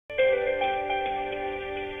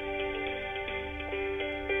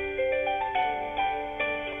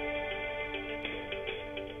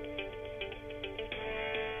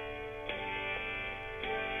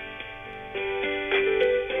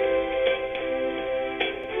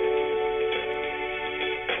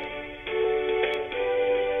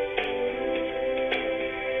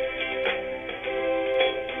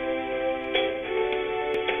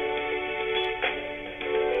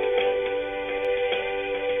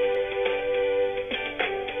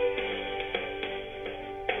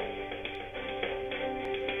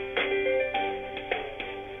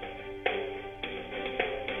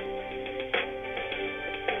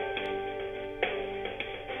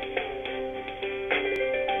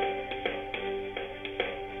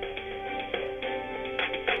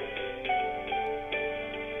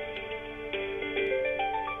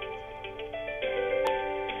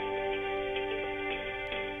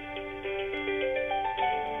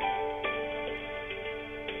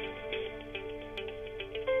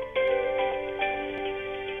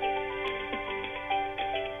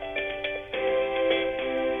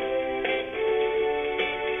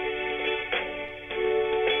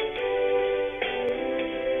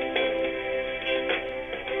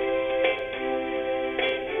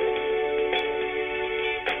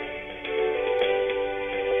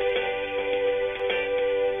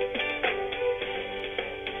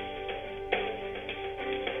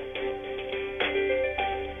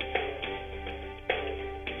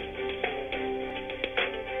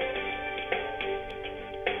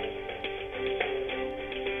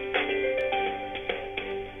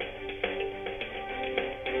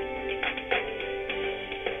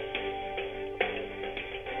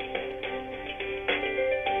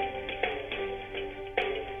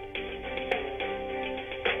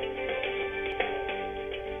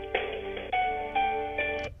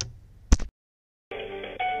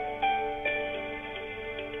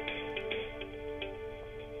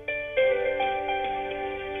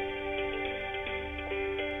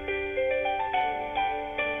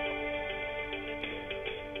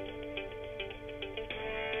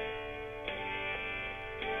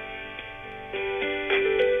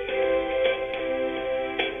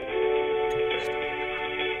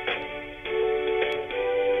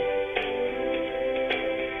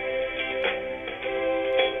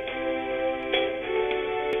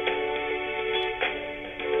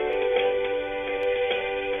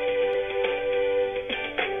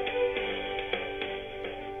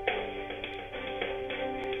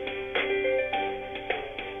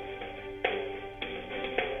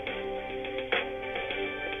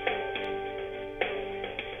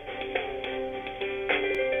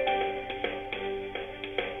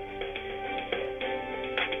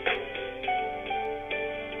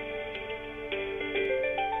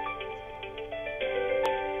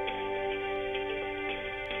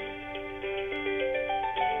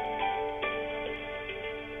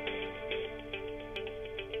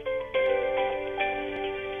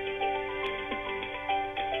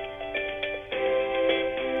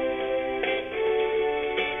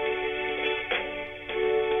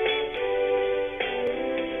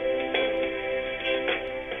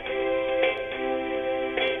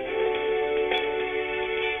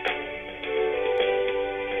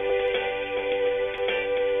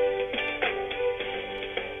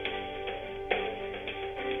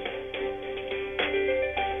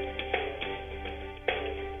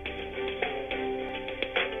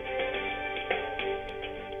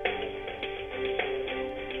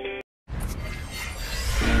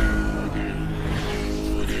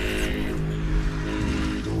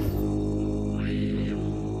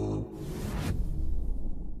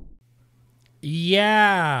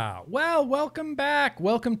Yeah. Well, welcome back.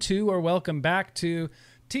 Welcome back to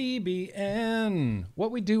TBN.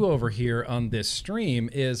 What we do over here on this stream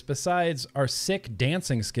is, besides our sick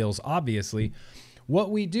dancing skills, obviously,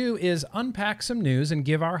 what we do is unpack some news and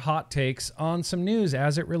give our hot takes on some news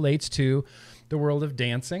as it relates to the world of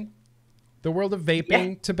dancing, the world of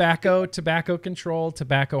vaping, tobacco control,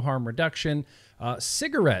 tobacco harm reduction,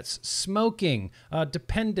 cigarettes, smoking,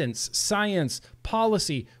 dependence, science,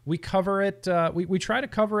 policy. We cover it. We try to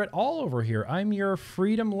cover it all over here. I'm your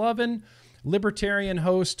freedom-loving, libertarian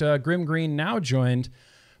host, GrimmGreen, now joined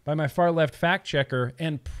by my far-left fact-checker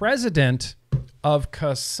and president of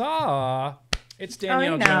CASA. It's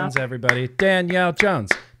Danielle Jones, everybody. Danielle Jones.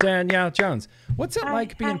 What's it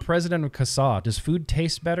like being president of CASA? Does food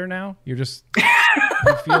taste better now? You're just...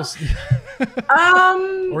 you feel...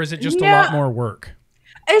 or is it just a lot more work?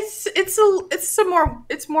 It's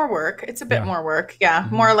more work. It's a bit more work. Yeah.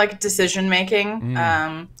 Mm-hmm. More like decision making.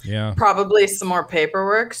 Probably some more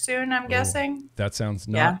paperwork soon, I'm guessing. That sounds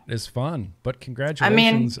not as fun, but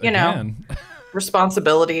congratulations. I mean, again.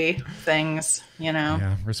 Responsibility things,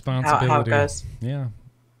 Yeah, responsibility. How it goes. Yeah.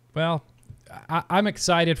 Well, I'm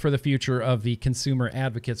excited for the future of the consumer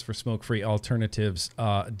advocates for smoke-free alternatives,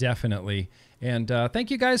 definitely. And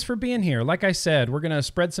thank you guys for being here. Like I said, we're going to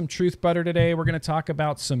spread some truth butter today. We're going to talk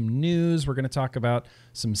about some news. We're going to talk about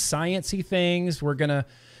some science-y things. We're going to...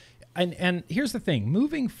 And here's the thing.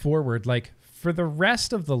 Moving forward, like, for the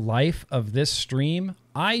rest of the life of this stream,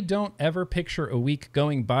 I don't ever picture a week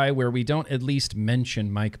going by where we don't at least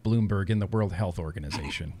mention Mike Bloomberg in the World Health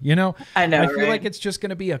Organization. I know. I feel like it's just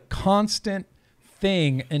going to be a constant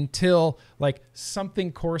thing until like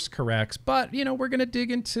something course corrects. But, we're going to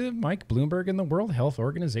dig into Mike Bloomberg and the World Health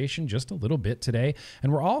Organization just a little bit today.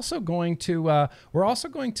 And we're also going to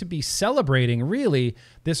be celebrating really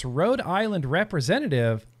this Rhode Island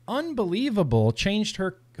representative. Unbelievable.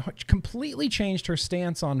 Completely changed her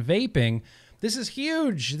stance on vaping. This is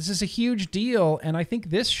huge. This is a huge deal. And I think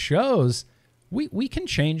this shows we can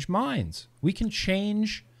change minds. We can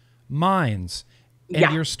change minds.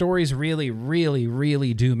 And your stories really, really,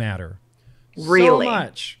 really do matter. Really?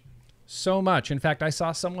 So much. In fact, I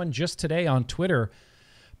saw someone just today on Twitter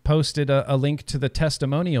posted a link to the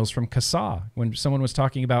testimonials from CASA when someone was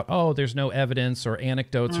talking about, there's no evidence or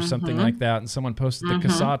anecdotes or something like that. And someone posted the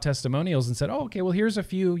CASA testimonials and said, okay, well, here's a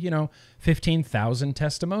few, 15,000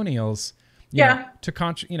 testimonials. It's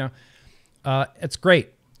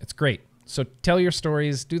great. It's great. So tell your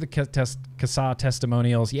stories, do the CASA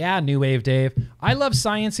testimonials. Yeah, New Wave Dave. I love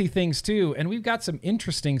science-y things too. And we've got some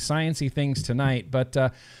interesting science-y things tonight, but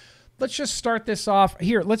let's just start this off.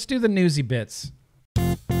 Here, let's do the newsy bits.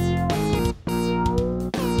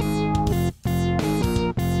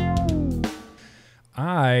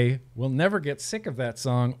 I will never get sick of that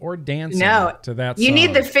song or dancing to that song. You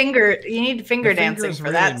need the finger dancing for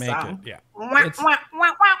that song. Yeah. It's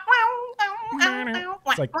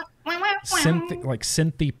like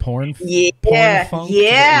synthy porn funk.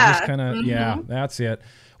 Yeah. Just kind of, that's it.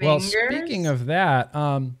 Well, speaking of that,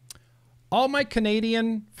 all my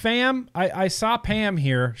Canadian fam, I saw Pam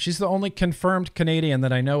here. She's the only confirmed Canadian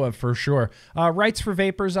that I know of for sure. Rights for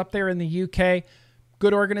Vapors up there in the UK.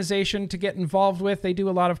 Good organization to get involved with. They do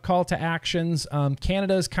a lot of call to actions.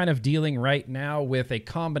 Canada is kind of dealing right now with a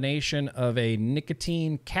combination of a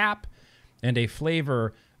nicotine cap and a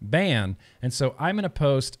flavor ban. And so I'm going to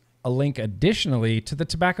post a link additionally to the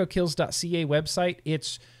tobaccokills.ca website.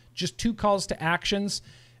 It's just 2 calls to actions.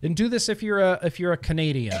 And do this if you're a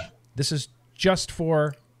Canadian. This is just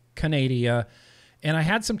for Canada. And I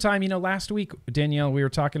had some time, last week, Danielle, we were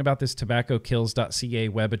talking about this tobaccokills.ca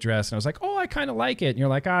web address, and I was like, I kind of like it. And you're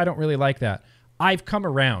like, I don't really like that. I've come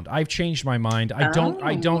around. I've changed my mind. I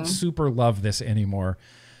don't super love this anymore.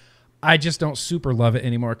 I just don't super love it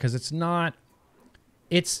anymore because it's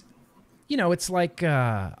like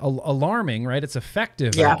alarming, right? It's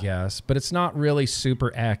effective, I guess, but it's not really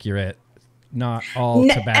super accurate. Not all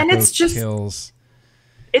tobacco kills.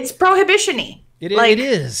 It's prohibition-y. It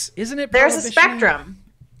is, isn't it? There's a spectrum,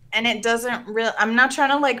 and it doesn't really. I'm not trying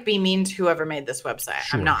to be mean to whoever made this website.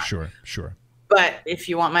 I'm not. Sure. But if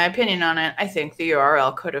you want my opinion on it, I think the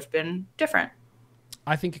URL could have been different.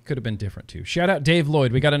 I think it could have been different too. Shout out Dave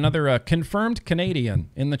Lloyd. We got another confirmed Canadian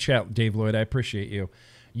in the chat. Dave Lloyd, I appreciate you.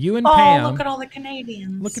 You and Pam. Look at all the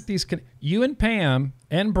Canadians. Look at these. You and Pam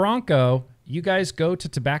and Bronco. You guys go to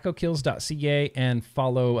tobaccokills.ca and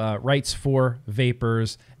follow Rights for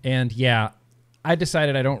Vapors. And I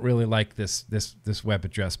decided I don't really like this web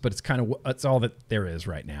address, but it's all that there is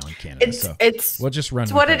right now in Canada. We'll just run.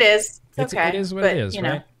 It's what it is. It's okay. It is what it is,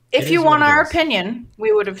 right? If you want our opinion,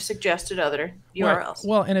 we would have suggested other URLs.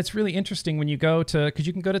 Well, and it's really interesting when you go to, because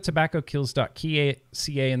you can go to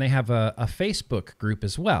tobaccokills.ca and they have a Facebook group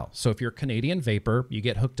as well. So if you're a Canadian vapor, you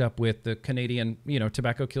get hooked up with the Canadian,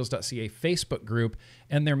 tobaccokills.ca Facebook group,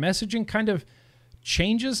 and their messaging kind of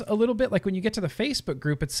changes a little bit. Like when you get to the Facebook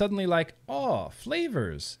group, it's suddenly like, oh,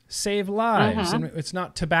 flavors save lives. And it's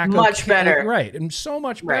not tobacco. Much better. Right. And so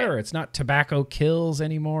much better. It's not tobacco kills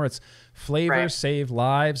anymore. It's flavors save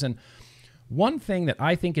lives. And one thing that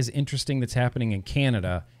I think is interesting that's happening in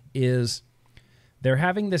Canada is they're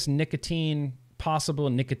having this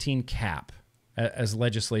possible nicotine cap as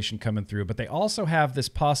legislation coming through, but they also have this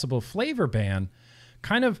possible flavor ban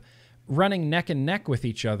kind of running neck and neck with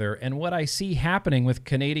each other. And what I see happening with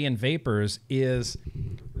Canadian vapors is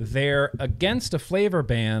they're against a flavor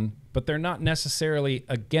ban, but they're not necessarily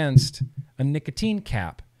against a nicotine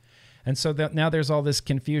cap. And so now there's all this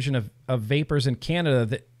confusion of vapors in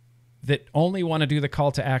Canada that only want to do the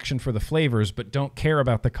call to action for the flavors, but don't care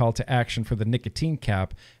about the call to action for the nicotine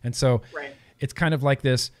cap. And so it's kind of like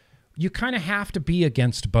this, you kind of have to be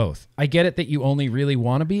against both. I get it that you only really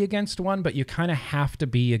want to be against one, but you kind of have to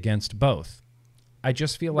be against both. I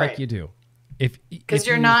just feel like you do. Because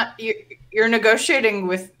you're negotiating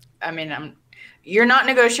with, you're not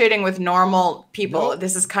negotiating with normal people. Nope.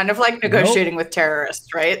 This is kind of like negotiating with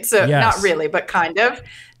terrorists, right? So not really, but kind of.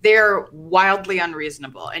 They're wildly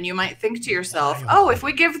unreasonable. And you might think to yourself, if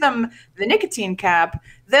we give them the nicotine cap,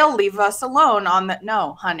 they'll leave us alone on that.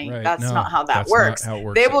 No, honey, that's not how that works.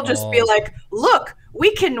 They will just be like, look,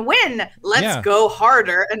 we can win. Let's go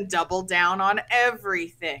harder and double down on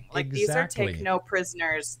everything. Like these are take no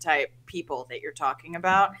prisoners type people that you're talking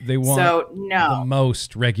about. They want the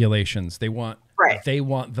most regulations. They want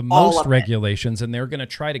the most regulations, and they're going to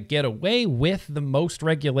try to get away with the most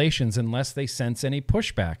regulations unless they sense any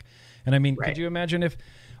pushback. And I mean, could you imagine if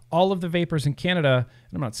all of the vapors in Canada,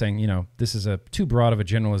 and I'm not saying, this is too broad of a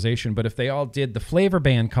generalization, but if they all did the flavor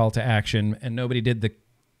ban call to action and nobody did the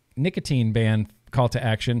nicotine ban call to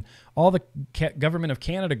action, all the government of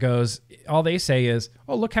Canada all they say is,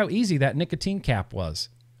 oh, look how easy that nicotine cap was.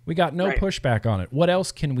 We got no pushback on it. What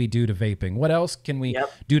else can we do to vaping? What else can we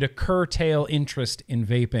do to curtail interest in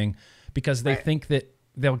vaping? Because they think that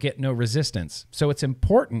they'll get no resistance. So it's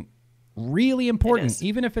important, really important,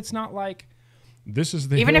 even if it's not like, this is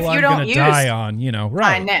the hill I'm going to die on,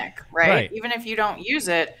 my neck, right? Even if you don't use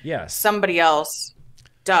it, somebody else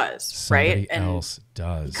does, Somebody else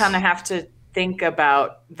does. You kind of have to think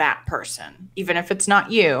about that person. Even if it's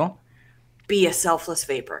not you, be a selfless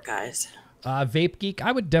vapor, guys. Vape Geek,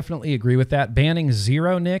 I would definitely agree with that. Banning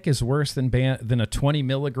zero nic is worse than a 20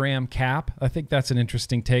 milligram cap. I think that's an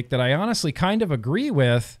interesting take that I honestly kind of agree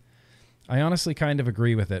with.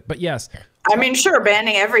 But yes. I mean, sure,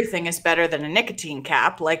 banning everything is better than a nicotine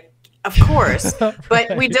cap, like, of course.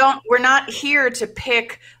 But we're not here to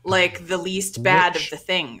pick like the least bad of the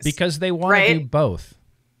things. Because they want to do both.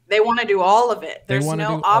 They want to do all of it. There's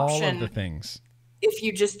no option. All of the things. If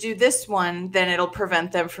you just do this one, then it'll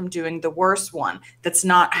prevent them from doing the worst one. That's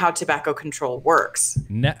not how tobacco control works.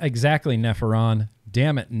 Exactly, Neferon.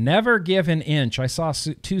 Damn it. Never give an inch. I saw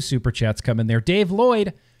 2 super chats come in there. Dave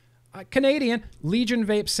Lloyd, Canadian. Legion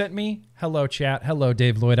Vape sent me. Hello, chat. Hello,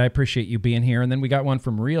 Dave Lloyd. I appreciate you being here. And then we got one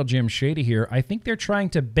from Real Jim Shady here. I think they're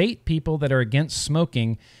trying to bait people that are against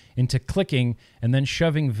smoking into clicking and then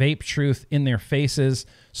shoving vape truth in their faces.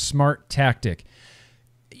 Smart tactic.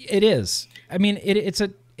 It is. I mean, it's a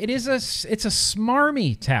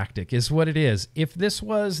smarmy tactic is what it is. If this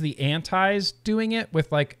was the antis doing it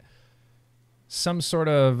with like some sort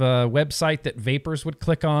of website that vapors would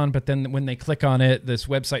click on, but then when they click on it, this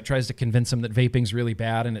website tries to convince them that vaping's really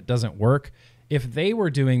bad and it doesn't work. If they were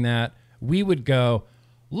doing that, we would go,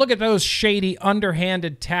 look at those shady,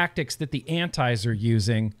 underhanded tactics that the antis are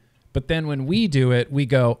using. But then when we do it, we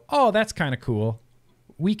go, oh, that's kind of cool.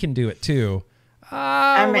 We can do it too.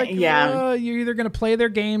 You're either going to play their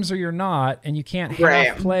games or you're not, and you can't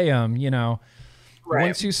half play them,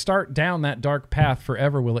 Once you start down that dark path,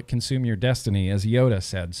 forever will it consume your destiny, as Yoda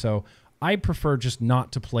said. So I prefer just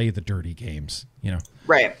not to play the dirty games,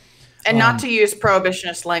 Right. And not to use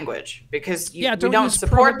prohibitionist language, because we don't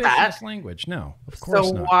support that. Language. No, of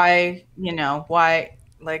course not. So why,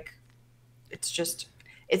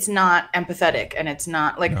 it's not empathetic, and it's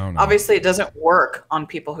not obviously it doesn't work on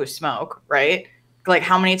people who smoke, right? Like,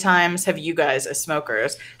 how many times have you guys as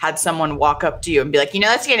smokers had someone walk up to you and be like,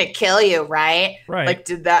 that's going to kill you, right? Right. Like,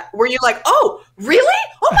 were you like, oh, really?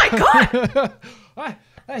 Oh my God.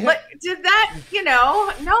 Like, did that,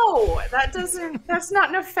 no, that's not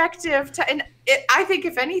an effective, I think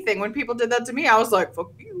if anything, when people did that to me, I was like,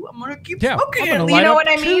 fuck you, I'm going to keep smoking. I'm gonna light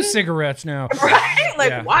up 2 cigarettes now. Right?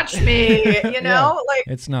 Like, watch me, like,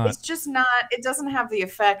 it's not. It's just not, it doesn't have the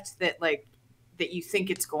effect that you think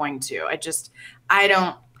it's going to. I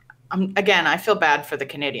feel bad for the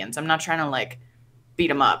Canadians. I'm not trying to like beat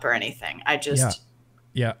them up or anything. I just,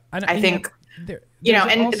 I think,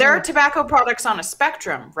 there are tobacco products on a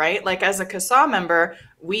spectrum, right? Like as a CASA member,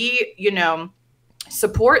 we,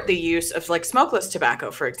 support the use of like smokeless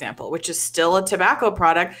tobacco, for example, which is still a tobacco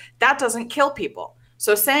product that doesn't kill people.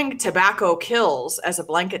 So saying tobacco kills as a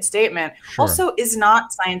blanket statement also is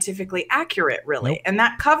not scientifically accurate, really. Nope. And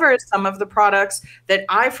that covers some of the products that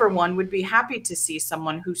I, for one, would be happy to see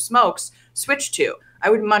someone who smokes switch to.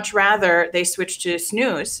 I would much rather they switch to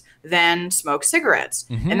snus than smoke cigarettes.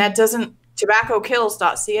 Mm-hmm. And that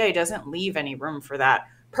tobaccokills.ca doesn't leave any room for that.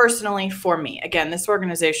 Personally, for me, again, this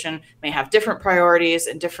organization may have different priorities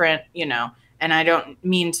and different, and I don't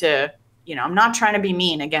mean to, I'm not trying to be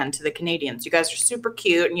mean again to the Canadians. You guys are super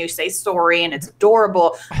cute and you say sorry and it's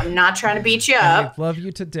adorable. I'm not trying to beat you up. I love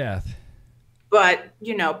you to death. But,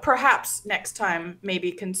 perhaps next time,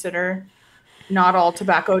 maybe consider not all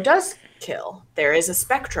tobacco does kill. There is a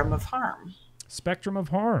spectrum of harm. Spectrum of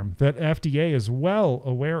harm that FDA is well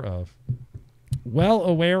aware of. Well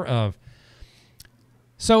aware of.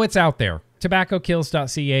 So it's out there.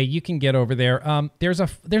 Tobaccokills.ca. You can get over there.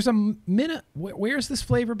 Where's this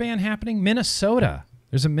flavor ban happening? Minnesota.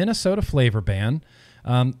 There's a Minnesota flavor ban.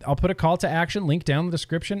 I'll put a call to action link down in the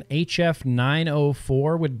description. HF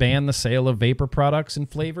 904 would ban the sale of vapor products and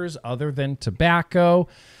flavors other than tobacco.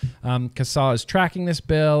 CASA is tracking this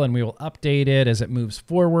bill, and we will update it as it moves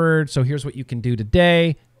forward. So here's what you can do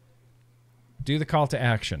today. Do the call to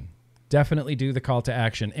action. Definitely do the call to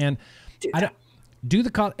action. And do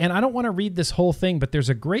the call. And I don't want to read this whole thing, but there's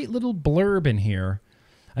a great little blurb in here,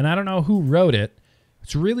 and I don't know who wrote it.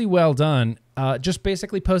 It's really well done. Just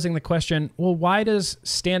basically posing the question, well, why does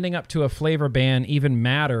standing up to a flavor ban even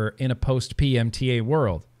matter in a post-PMTA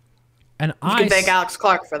world? And you can thank Alex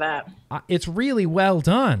Clark for that. It's really well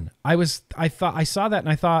done. I saw that and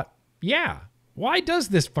I thought, yeah, why does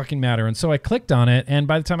this fucking matter? And so I clicked on it, and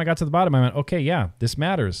by the time I got to the bottom, I went, okay, yeah, this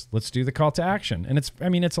matters. Let's do the call to action. And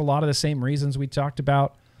it's a lot of the same reasons we talked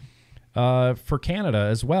about for Canada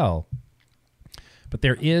as well. But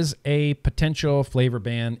there is a potential flavor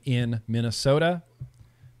ban in Minnesota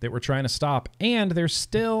that we're trying to stop. And there's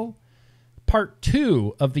still part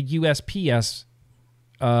 2 of the USPS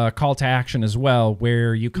call to action as well,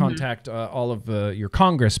 where you contact all of your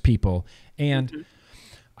Congress people. And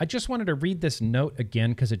I just wanted to read this note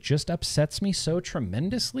again because it just upsets me so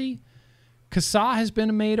tremendously. CASA has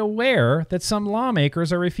been made aware that some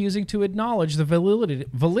lawmakers are refusing to acknowledge the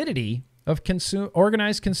validity of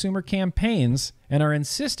organized consumer campaigns and are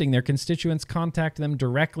insisting their constituents contact them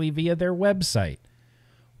directly via their website.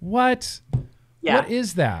 What? Yeah. What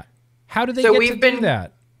is that? How do they do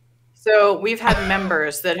that? So we've had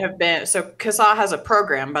members that have been, so CASA has a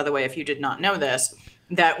program, by the way, if you did not know this,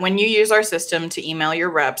 that when you use our system to email your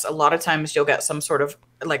reps, a lot of times you'll get some sort of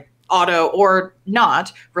like auto or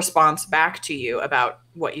not response back to you about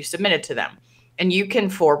what you submitted to them. And you can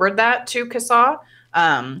forward that to CASA.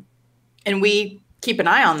 And we keep an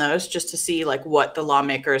eye on those just to see like what the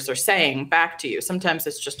lawmakers are saying back to you. Sometimes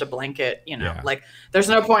it's just a blanket, like there's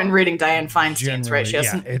no point in reading Dianne Feinstein's, right? She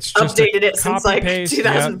hasn't updated it since like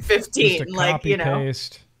 2015,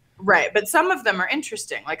 paste. Right. But some of them are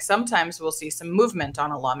interesting. Like sometimes we'll see some movement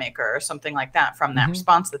on a lawmaker or something like that from that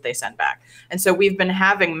response that they send back. And so we've been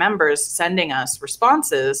having members sending us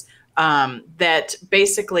responses that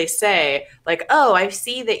basically say like, oh, I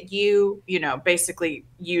see that you basically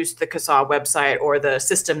used the CASA website or the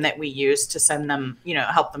system that we use to send them,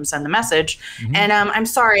 help them send the message. And I'm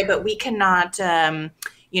sorry, but we cannot,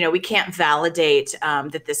 we can't validate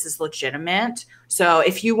that this is legitimate. So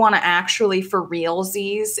if you want to actually for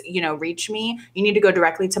realsies, reach me, you need to go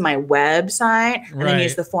directly to my website and then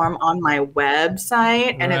use the form on my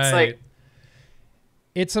website. And it's like,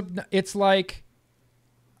 it's like,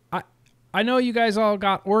 I know you guys all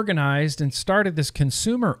got organized and started this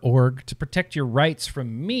consumer org to protect your rights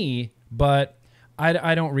from me, but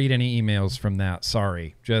I don't read any emails from that.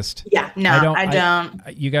 Sorry. I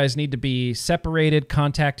don't. You guys need to be separated.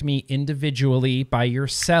 Contact me individually by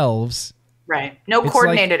yourselves. Right. No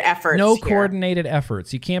coordinated efforts. No coordinated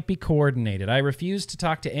efforts. You can't be coordinated. I refuse to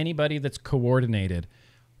talk to anybody that's coordinated.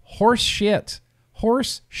 Horse shit.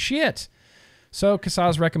 Horse shit. So CASA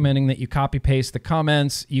is recommending that you copy paste the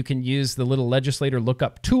comments. You can use the little legislator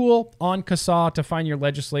lookup tool on CASA to find your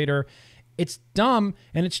legislator. It's dumb,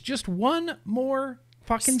 and it's just one more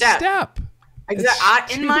fucking step.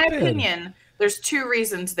 Exactly. In my opinion, there's two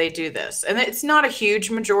reasons they do this. And it's not a huge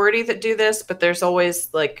majority that do this, but there's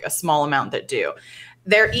always like a small amount that do.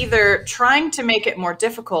 They're either trying to make it more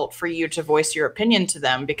difficult for you to voice your opinion to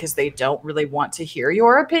them because they don't really want to hear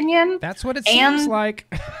your opinion. That's what it seems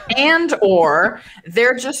like. Or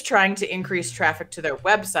they're just trying to increase traffic to their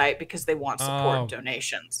website because they want support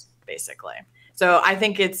donations, basically. So I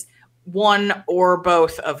think it's one or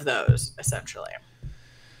both of those, essentially.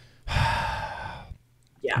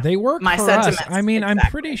 Yeah, they work for us. I mean, exactly.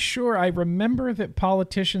 I'm pretty sure I remember that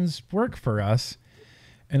politicians work for us,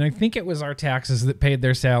 and I think it was our taxes that paid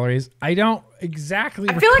their salaries. I don't exactly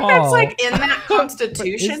recall. I feel like that's like in that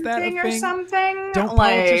Constitution thing or something. Don't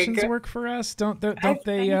politicians work for us? Don't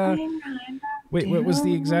they? Wait, what was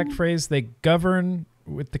the exact phrase? They govern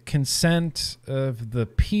with the consent of the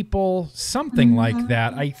people, something like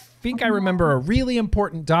that. I think I remember a really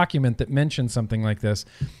important document that mentioned something like this.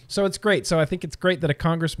 So it's great. So I think it's great that a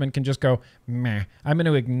congressman can just go, meh, I'm going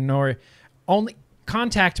to ignore it. Only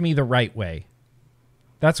contact me the right way.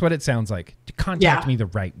 That's what it sounds like. Contact me the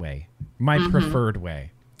right way. My preferred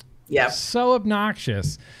way. Yeah. So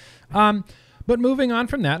obnoxious. But moving on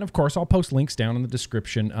from that, and of course, I'll post links down in the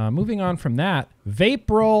description. Moving on from that,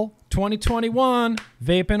 Vapril 2021,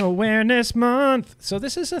 Vaping Awareness Month. So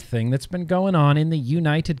this is a thing that's been going on in the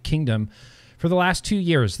United Kingdom for the last 2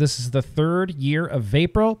 years. This is the third year of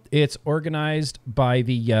Vapril. It's organized by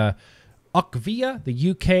the UKVIA,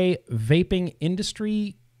 the UK Vaping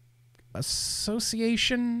Industry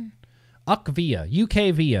Association.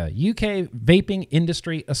 UKVIA, UK Vaping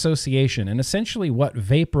Industry Association. And essentially what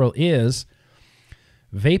Vapril is,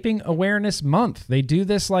 Vaping Awareness Month. They do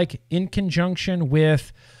this like in conjunction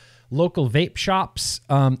with local vape shops.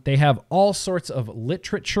 They have all sorts of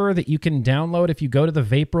literature that you can download if you go to the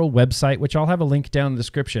Vapril website, which I'll have a link down in the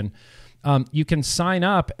description. You can sign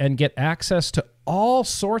up and get access to all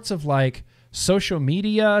sorts of like social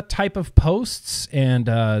media type of posts and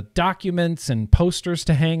documents and posters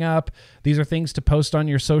to hang up. These are things to post on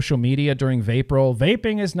your social media during Vapril.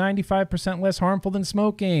 Vaping is 95% less harmful than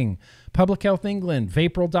smoking. Public Health England,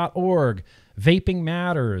 vapril.org, Vaping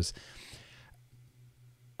Matters.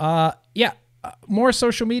 More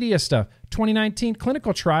social media stuff. 2019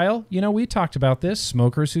 clinical trial. You know, we talked about this.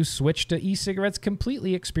 Smokers who switched to e-cigarettes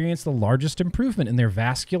completely experienced the largest improvement in their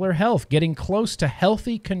vascular health, getting close to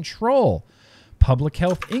healthy control. Public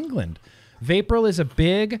Health England. Vapril is a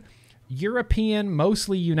big European,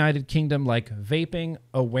 mostly United Kingdom, like vaping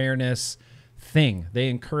awareness thing. They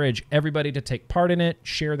encourage everybody to take part in it,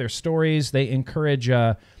 share their stories. They encourage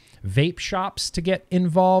vape shops to get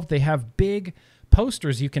involved. They have big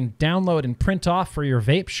posters you can download and print off for your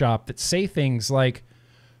vape shop that say things like,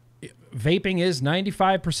 vaping is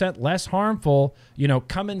 95% less harmful. You know,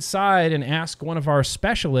 come inside and ask one of our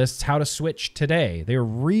specialists how to switch today. They're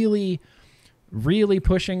really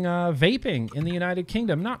pushing vaping in the United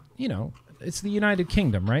Kingdom. Not, you know, it's the United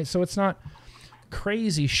Kingdom, right? So it's not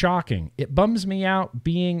crazy shocking. It bums me out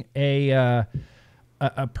being a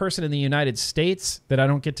person in the United States that I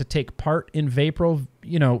don't get to take part in Vapril,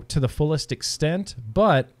 you know, to the fullest extent.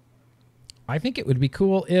 But I think it would be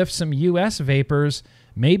cool if some U.S. vapors,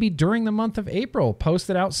 maybe during the month of April,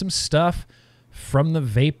 posted out some stuff from the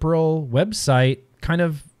Vapril website, kind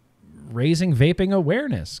of raising vaping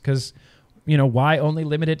awareness. Because, you know, why only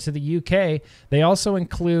limit it to the UK? They also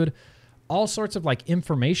include all sorts of like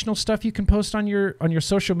informational stuff you can post on your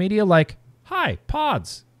social media, like, hi,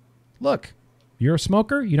 pods. Look, you're a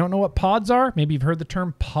smoker, you don't know what pods are? Maybe you've heard the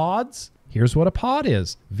term pods. Here's what a pod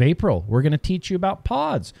is. Vapril, we're going to teach you about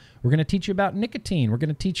pods. We're going to teach you about nicotine. We're going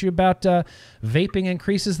to teach you about vaping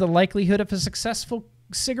increases the likelihood of a successful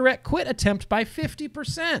cigarette quit attempt by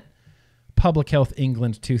 50%. Public Health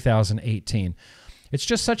England 2018. It's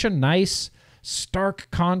just such a nice, stark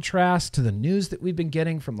contrast to the news that we've been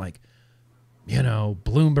getting from, like, you know,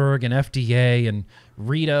 Bloomberg and FDA and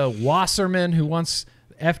Rita Wasserman, who wants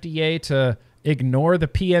FDA to ignore the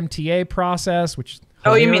PMTA process, which is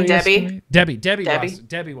you mean Debbie?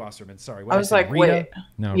 Debbie Wasserman. Sorry. I was like, Rita? Wait.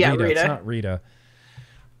 No, yeah, Rita. It's not Rita.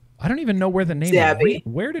 I don't even know where the name is.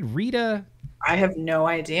 Where did Rita? I have no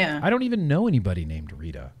idea. I don't even know anybody named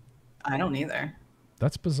Rita. I don't either.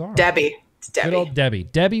 That's bizarre. Debbie. It's Debbie. Good old Debbie.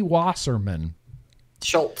 Debbie Wasserman.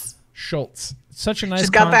 Schultz. Such a nice She's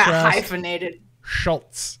got contrast. that hyphenated.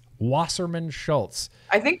 Schultz. Wasserman Schultz.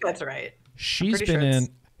 I think that's right. She's been in.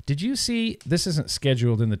 Did you see, this isn't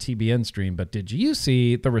scheduled in the TBN stream, but did you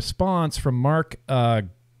see the response from Mark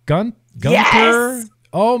Gunther? Yes!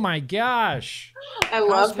 Oh my gosh. I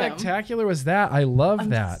love How spectacular was that? I love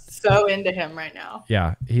that. So into him right now.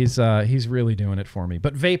 Yeah, he's really doing it for me.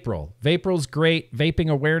 But Vaporal's great. Vaping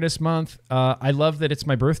Awareness Month. I love that it's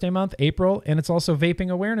my birthday month, April, and it's also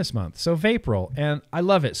Vaping Awareness Month. So Vaporal, and I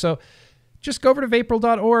love it. So just go over to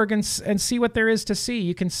vaporal.org and see what there is to see.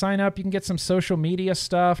 You can sign up. You can get some social media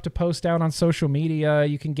stuff to post out on social media.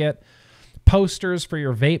 You can get posters for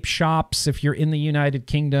your vape shops if you're in the United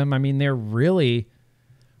Kingdom. I mean, they're really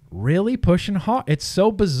pushing hard. It's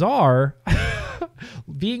so bizarre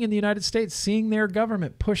being in the United States, seeing their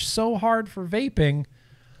government push so hard for vaping.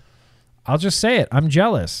 I'll just say it. I'm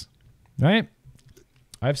jealous, right?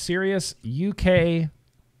 I have serious UK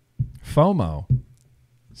FOMO.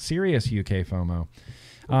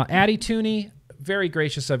 Addie Tooney, very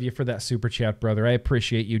gracious of you for that super chat, brother. I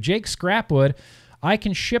appreciate you. Jake Scrapwood, I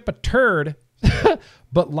can ship a turd,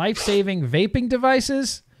 but life-saving vaping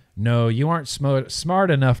devices? No, you aren't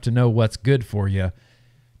smart enough to know what's good for you.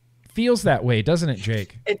 Feels that way, doesn't it,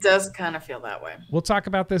 Jake? It does kind of feel that way. We'll talk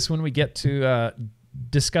about this when we get to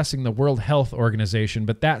discussing the World Health Organization,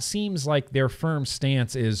 but that seems like their firm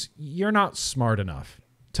stance is you're not smart enough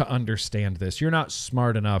to understand this. You're not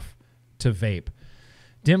smart enough to vape.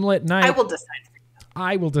 Dimlit Night.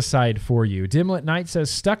 I will decide for you. Dimlit Night says,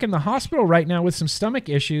 stuck in the hospital right now with some stomach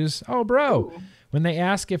issues. Oh, bro. Ooh. When they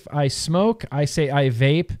ask if I smoke, I say I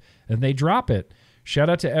vape, and they drop it. Shout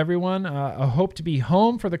out to everyone. I hope to be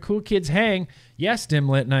home for the Cool Kids Hang. Yes,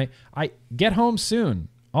 Dimlit Night. I get home soon.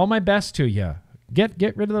 All my best to you. Get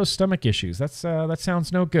rid of those stomach issues. That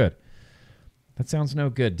sounds no good. That sounds no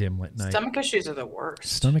good, Dimlit Night. Stomach issues are the worst.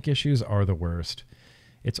 Stomach issues are the worst.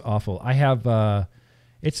 It's awful. I have,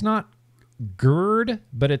 it's not GERD,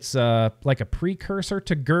 but it's like a precursor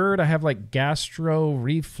to GERD. I have like gastro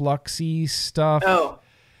refluxy stuff. Oh,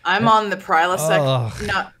 I'm on the Prilosec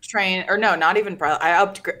not even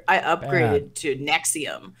Prilosec. I upgraded to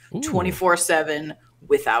Nexium 24/7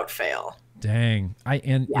 without fail. Dang.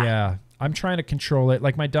 I'm trying to control it.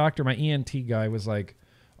 Like my doctor, my ENT guy was like,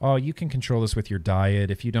 oh, you can control this with your diet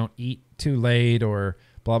if you don't eat too late or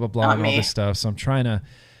blah, blah, blah, and all this stuff. So I'm trying to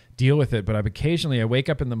deal with it. But occasionally I wake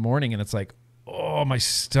up in the morning and it's like, oh, my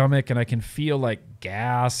stomach, and I can feel like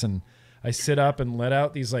gas. And I sit up and let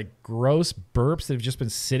out these like gross burps that have just been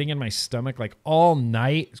sitting in my stomach like all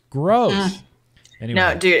night. It's gross. Anyway,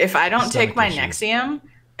 no, dude, if I don't take my Nexium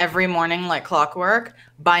every morning like clockwork,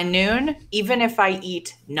 by noon, even if I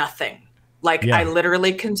eat nothing, I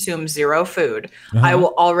literally consume zero food, I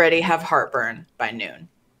will already have heartburn by noon.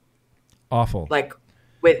 Awful.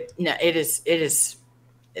 It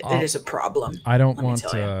is a problem. I don't want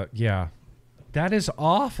to. Yeah, that is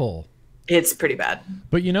awful. It's pretty bad.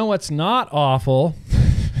 But you know what's not awful?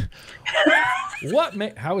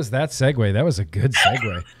 How was that segue? That was a good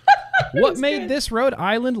segue. What made this Rhode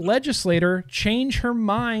Island legislator change her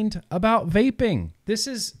mind about vaping? This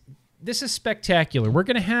is spectacular. We're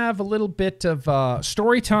going to have a little bit of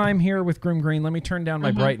story time here with GrimmGreen. Let me turn down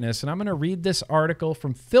my brightness, and I'm going to read this article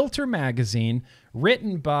from Filter Magazine,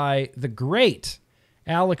 written by the great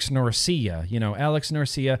Alex Norcia. You know, Alex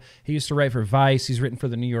Norcia, he used to write for Vice. He's written for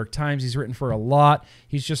the New York Times. He's written for a lot.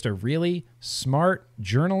 He's just a really smart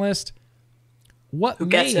journalist. He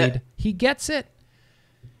gets it.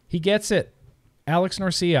 He gets it. Alex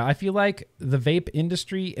Norcia. I feel like the vape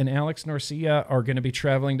industry and Alex Norcia are going to be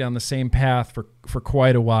traveling down the same path for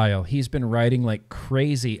quite a while. He's been writing like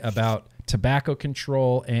crazy about tobacco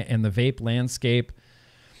control and the vape landscape.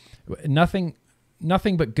 Nothing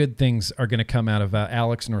but good things are going to come out of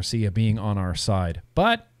Alex Norcia being on our side.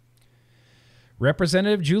 But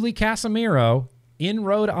Representative Julie Casimiro in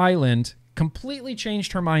Rhode Island completely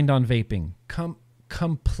changed her mind on vaping.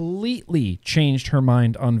 Completely changed her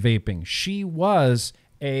mind on vaping. She was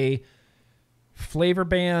a flavor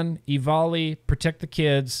ban, EVALI, protect the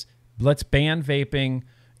kids, let's ban vaping,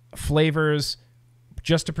 flavors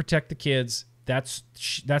just to protect the kids. That's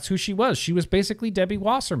who she was. She was basically Debbie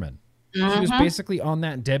Wasserman. She was basically on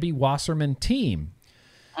that Debbie Wasserman team.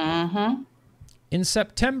 In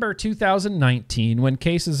September 2019, when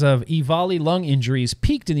cases of EVALI lung injuries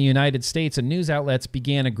peaked in the United States and news outlets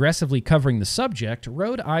began aggressively covering the subject,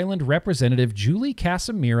 Rhode Island Representative Julie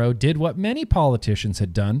Casimiro did what many politicians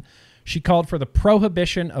had done. She called for the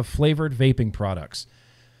prohibition of flavored vaping products.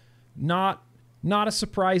 Not a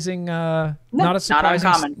surprising not a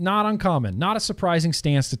surprising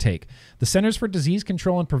stance to take. The Centers for Disease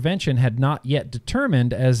Control and Prevention had not yet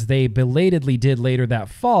determined, as they belatedly did later that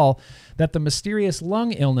fall, that the mysterious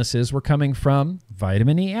lung illnesses were coming from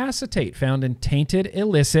vitamin E acetate found in tainted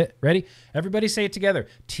illicit, ready? Everybody say it together,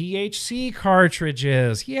 THC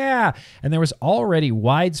cartridges. Yeah. And there was already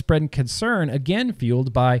widespread concern, again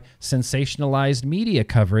fueled by sensationalized media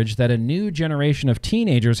coverage, that a new generation of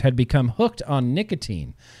teenagers had become hooked on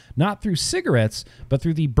nicotine, not through cigarettes, but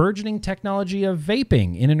through the burgeoning technology of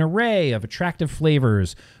vaping in an array of attractive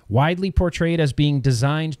flavors, widely portrayed as being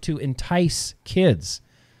designed to entice kids.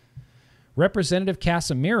 Representative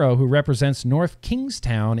Casimiro, who represents North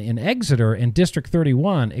Kingstown in Exeter and District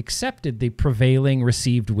 31, accepted the prevailing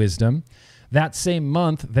received wisdom. That same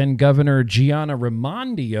month, then Governor Gianna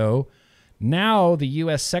Raimondo, now the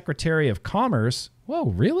U.S. Secretary of Commerce. Whoa,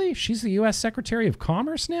 really? She's the U.S. Secretary of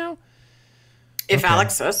Commerce now? If okay.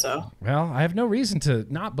 Alex says so. Well, I have no reason to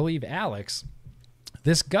not believe Alex.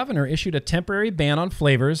 This governor issued a temporary ban on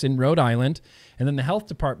flavors in Rhode Island, and then the health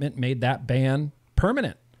department made that ban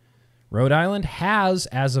permanent. Rhode Island has,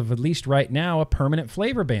 as of at least right now, a permanent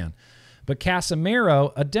flavor ban. But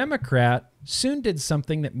Casimiro, a Democrat, soon did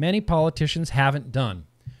something that many politicians haven't done.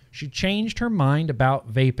 She changed her mind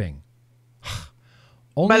about vaping.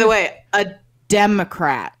 By the way, a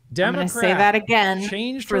Democrat. I'm going to say that again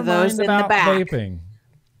changed for her those mind in about the back. Vaping.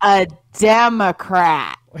 A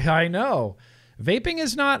Democrat. I know. Vaping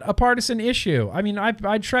is not a partisan issue. I mean,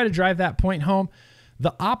 I try to drive that point home.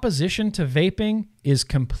 The opposition to vaping is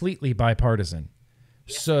completely bipartisan.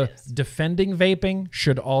 Yes, so defending vaping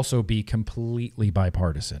should also be completely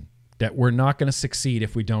bipartisan. That we're not going to succeed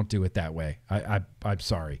if we don't do it that way. I'm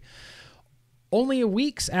sorry. Only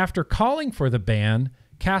weeks after calling for the ban,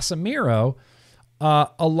 Casimiro,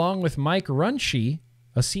 along with Mike Runshie,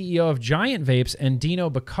 a CEO of Giant Vapes, and Dino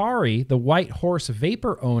Beccari, the White Horse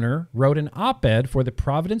Vapor owner, wrote an op-ed for the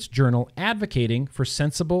Providence Journal advocating for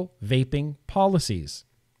sensible vaping policies.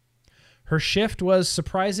 Her shift was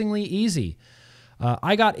surprisingly easy.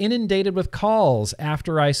 I got inundated with calls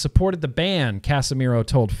after I supported the ban, Casimiro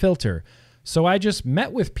told Filter. So I just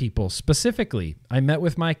met with people specifically. I met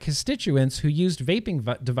with my constituents who used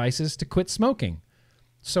vaping devices to quit smoking.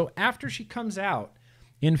 So after she comes out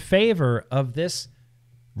in favor of this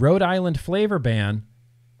Rhode Island flavor ban,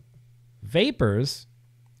 vapors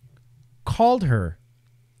called her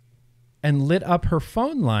and lit up her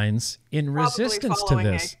phone lines in resistance to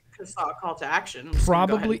this. CASA call to action.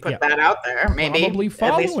 Probably put that out there. Maybe probably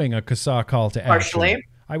following a CASA call to action. Partially.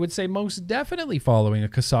 I would say most definitely following a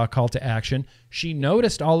CASA call to action. She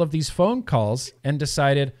noticed all of these phone calls and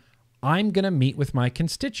decided, I'm going to meet with my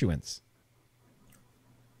constituents.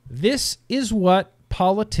 This is what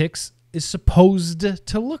politics is supposed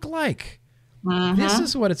to look like. This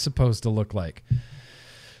is what it's supposed to look like.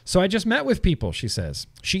 So I just met with people, she says.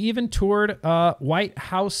 She even toured White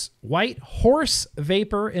Horse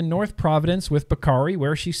Vapor in North Providence with Beccari,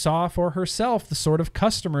 where she saw for herself the sort of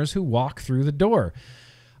customers who walk through the door.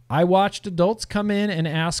 I watched adults come in and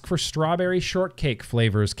ask for strawberry shortcake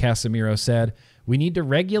flavors, Casimiro said. We need to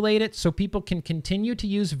regulate it so people can continue to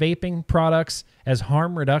use vaping products as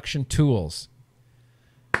harm reduction tools.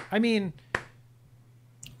 I mean,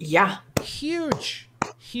 yeah, huge,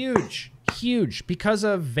 because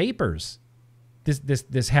of vapors.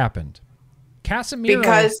 This happened. Casimiro,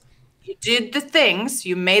 because you did the things,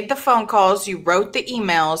 you made the phone calls, you wrote the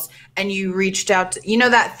emails, and you reached out to, you know,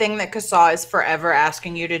 that thing that CASA is forever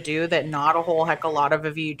asking you to do that not a whole heck a lot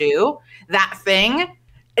of you do. That thing,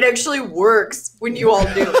 it actually works when you all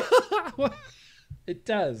do it. It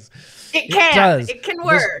does. It can. It can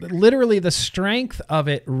work. Literally, the strength of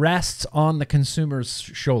it rests on the consumer's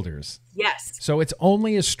shoulders. Yes. So it's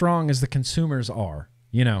only as strong as the consumers are,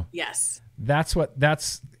 you know. Yes. That's,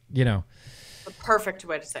 you know. The perfect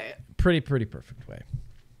way to say it. Pretty perfect way.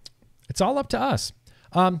 It's all up to us.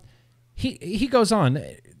 He goes on,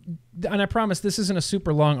 and I promise this isn't a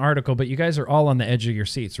super long article, but you guys are all on the edge of your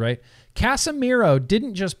seats, right? Casimiro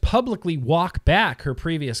didn't just publicly walk back her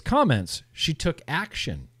previous comments. She took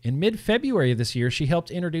action. In mid-February of this year, she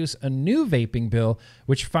helped introduce a new vaping bill,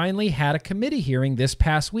 which finally had a committee hearing this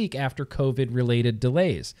past week after COVID-related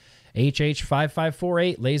delays. HH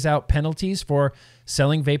 5548 lays out penalties for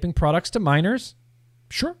selling vaping products to minors.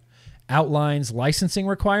 Sure. Outlines licensing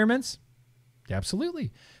requirements.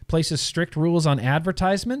 Absolutely. Places strict rules on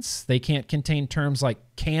advertisements. They can't contain terms like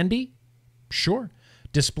candy. Sure.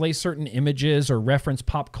 Display certain images or reference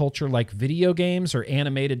pop culture like video games or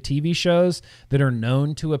animated TV shows that are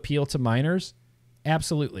known to appeal to minors.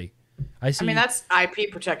 Absolutely. I mean, that's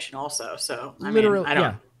IP protection also. So I don't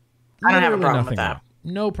have a problem with that.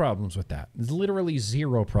 No problems with that. There's literally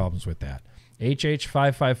zero problems with that. HH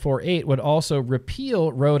 5548 would also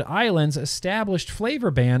repeal Rhode Island's established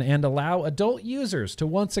flavor ban and allow adult users to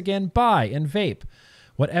once again buy and vape.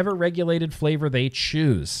 whatever regulated flavor they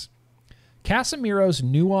choose. Casimiro's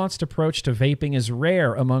nuanced approach to vaping is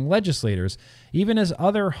rare among legislators, even as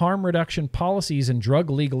other harm reduction policies and drug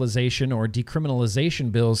legalization or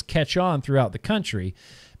decriminalization bills catch on throughout the country.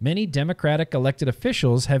 Many Democratic elected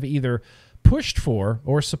officials have either pushed for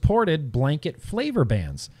or supported blanket flavor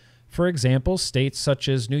bans. For example, states such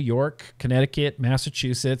as New York, Connecticut,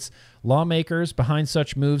 Massachusetts, lawmakers behind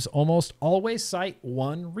such moves almost always cite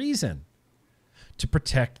one reason: to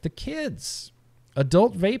protect the kids.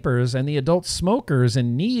 Adult vapors and the adult smokers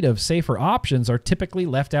in need of safer options are typically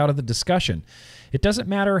left out of the discussion. It doesn't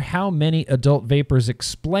matter how many adult vapors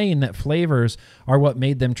explain that flavors are what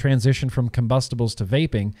made them transition from combustibles to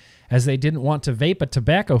vaping, as they didn't want to vape a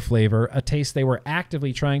tobacco flavor, a taste they were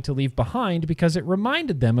actively trying to leave behind because it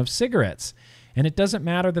reminded them of cigarettes. And it doesn't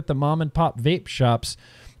matter that the mom and pop vape shops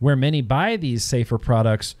where many buy these safer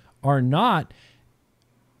products are not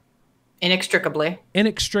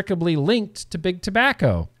inextricably linked to big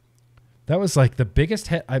tobacco. That was like the biggest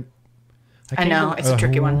hit. I know, it's a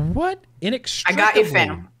tricky one. What? Inextricably? I got you,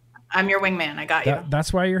 fam. I'm your wingman. I got you.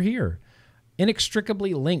 That's why you're here.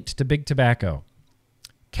 Inextricably linked to big tobacco.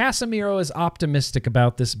 Casimiro is optimistic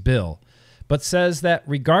about this bill, but says that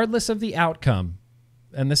regardless of the outcome,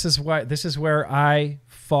 and this is where I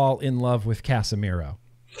fall in love with Casimiro.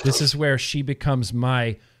 This is where she becomes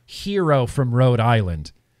my hero from Rhode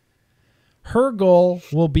Island. Her goal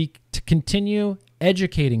will be to continue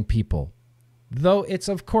educating people, though it's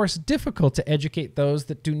of course difficult to educate those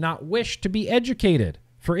that do not wish to be educated.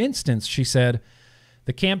 For instance, she said,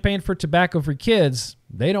 the campaign for tobacco-free kids,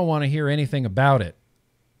 they don't want to hear anything about it.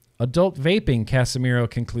 Adult vaping, Casimiro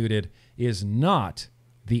concluded, is not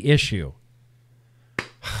the issue.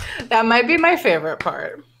 That might be my favorite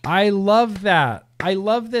part. I love that. I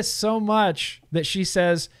love this so much that she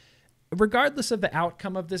says, regardless of the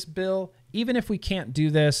outcome of this bill, even if we can't do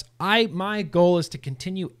this, my goal is to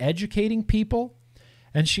continue educating people.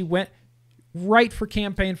 And she went right for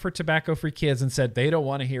campaign for tobacco-free kids and said they don't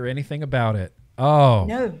want to hear anything about it. Oh.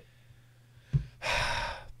 No.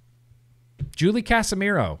 Julie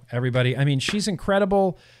Casimiro, everybody. I mean, she's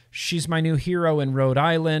incredible. She's my new hero in Rhode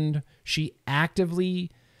Island. She actively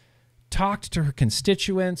talked to her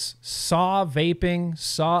constituents, saw vaping,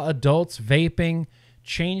 saw adults vaping,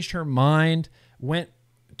 changed her mind, went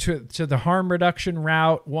to the harm reduction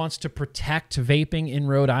route, wants to protect vaping in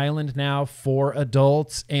Rhode Island now for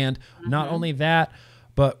adults. And not only that,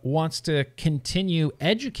 but wants to continue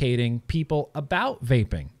educating people about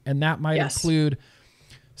vaping. And that might include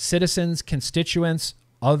citizens, constituents,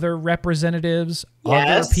 other representatives,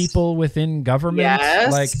 other people within government.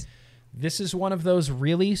 Like, this is one of those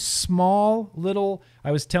really small little,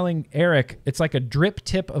 I was telling Eric, it's like a drip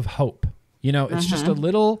tip of hope. You know, it's just a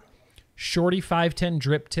little shorty 5'10"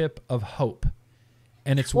 drip tip of hope.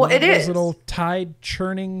 And it's one of those little tide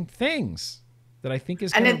churning things that I think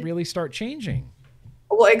is going to really start changing.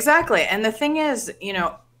 Well, exactly. And the thing is, you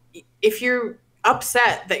know, if you're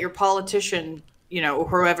upset that your politician, you know,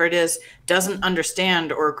 whoever it is, doesn't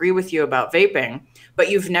understand or agree with you about vaping,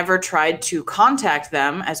 but you've never tried to contact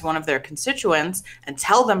them as one of their constituents and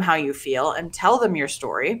tell them how you feel and tell them your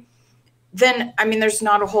story, then, I mean, there's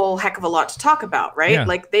not a whole heck of a lot to talk about, right? Yeah.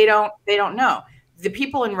 Like they don't know. The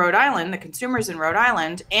people in Rhode Island, the consumers in Rhode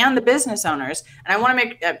Island, and the business owners. And I want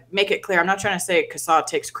to make it clear, I'm not trying to say CASA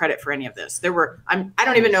takes credit for any of this. I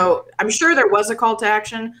don't even know. I'm sure there was a call to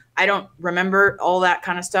action. I don't remember all that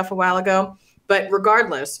kind of stuff a while ago. But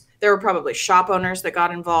regardless, there were probably shop owners that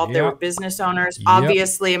got involved. There were business owners.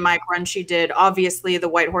 Obviously, Mike Runchy did. Obviously, the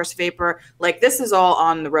White Horse Vapor. Like, this is all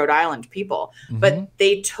on the Rhode Island people. But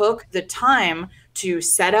they took the time to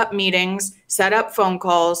set up meetings, set up phone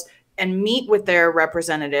calls, and meet with their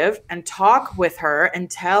representative and talk with her and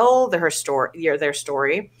tell their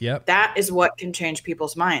story. That is what can change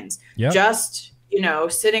people's minds. Just, you know,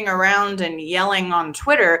 sitting around and yelling on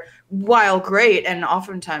Twitter, while great and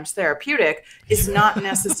oftentimes therapeutic, is not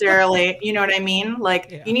necessarily, you know what I mean?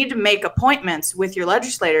 Like, you need to make appointments with your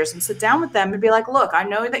legislators and sit down with them and be like, look, I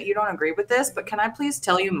know that you don't agree with this, but can I please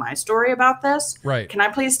tell you my story about this? Right. Can I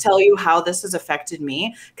please tell you how this has affected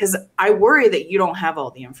me? Because I worry that you don't have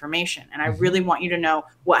all the information. And I really want you to know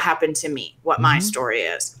what happened to me, what my story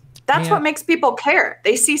is. That's what makes people care.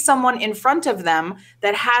 They see someone in front of them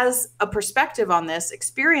that has a perspective on this,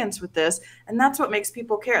 experience with this, and that's what makes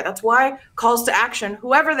people care. That's why calls to action,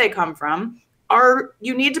 whoever they come from,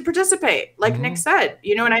 you need to participate. Like Nick said,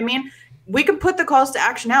 you know what I mean? We can put the calls to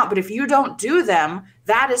action out, but if you don't do them,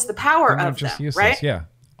 that is the power of them, right? Yeah,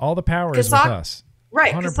 all the power is with us.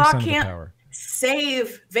 Right, CASA can't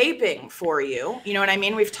save vaping for you. You know what I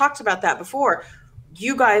mean? We've talked about that before.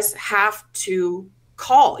 You guys have to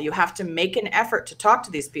call. You have to make an effort to talk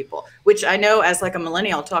to these people, which I know as like a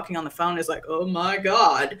millennial, talking on the phone is like, oh my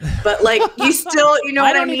God. But like you still, you know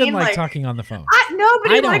what I mean? I don't even like talking on the phone.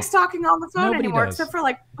 Nobody likes talking on the phone Nobody anymore, does. except for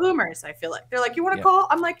like boomers. I feel like they're like, you want to call?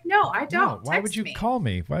 I'm like, no, I don't. No, why would you call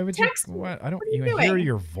me? Why would Text you? What? I don't what even hear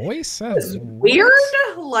your voice. That's weird.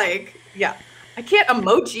 Like, yeah. I can't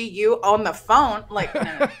emoji you on the phone. Like,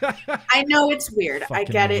 no. I know it's weird. I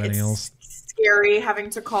get it. It's scary having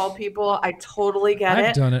to call people. I totally get it.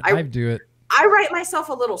 I've done it. I do it. I write myself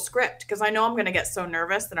a little script because I know I'm going to get so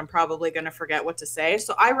nervous that I'm probably going to forget what to say.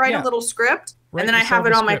 So I write a little script and then I have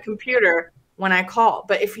it on my computer when I call.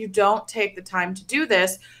 But if you don't take the time to do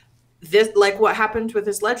this, like what happened with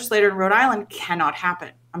this legislator in Rhode Island cannot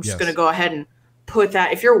happen. I'm just going to go ahead and put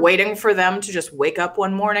that. If you're waiting for them to just wake up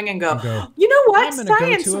one morning and go, you know what?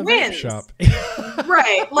 Science wins.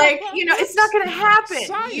 Right. Like, you know, it's not going to happen.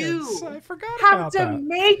 Science. I forgot about that. You have to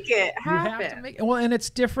make it happen. Well, and it's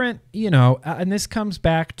different, you know, and this comes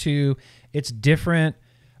back to it's different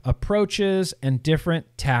approaches and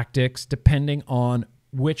different tactics depending on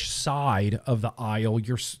which side of the aisle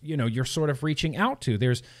you're sort of reaching out to.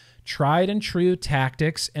 There's tried and true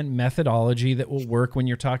tactics and methodology that will work when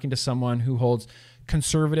you're talking to someone who holds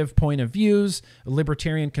conservative point of views,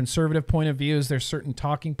 libertarian conservative point of views. There's certain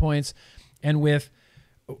talking points. And with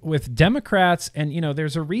Democrats, and you know,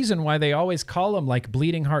 there's a reason why they always call them like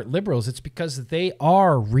bleeding heart liberals. It's because they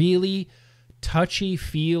are really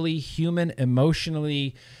touchy-feely, human,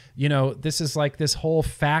 emotionally. You know, this is like this whole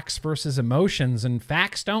facts versus emotions, and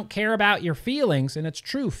facts don't care about your feelings. And it's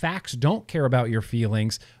true. Facts don't care about your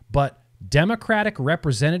feelings, but Democratic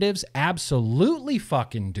representatives absolutely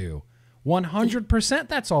fucking do. 100%.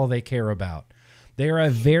 That's all they care about. They are a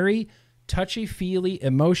very touchy-feely,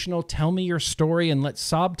 emotional, tell me your story and let's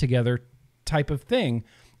sob together type of thing.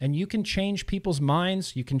 And you can change people's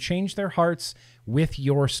minds. You can change their hearts with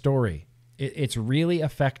your story. It's really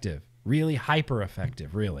effective. Really hyper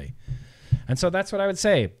effective, really. And so that's what I would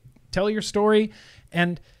say. Tell your story.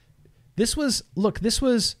 And this was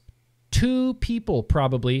two people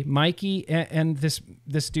probably, Mikey and this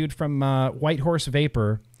dude from White Horse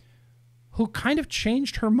Vapor, who kind of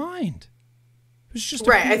changed her mind. It was just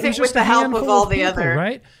I think with the help of all the other,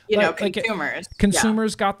 right? Consumers.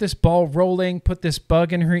 Consumers got this ball rolling, put this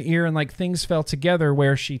bug in her ear, and like things fell together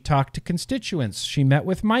where she talked to constituents. She met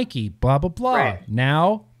with Mikey, blah, blah, blah. Right.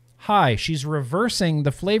 Now, she's reversing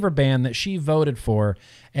the flavor ban that she voted for.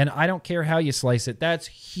 And I don't care how you slice it. That's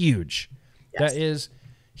huge. Yes. That is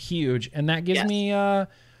huge. And that gives me,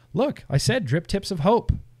 look, I said drip tips of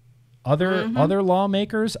hope. Other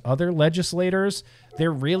lawmakers, other legislators,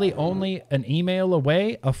 they're really only an email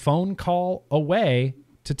away, a phone call away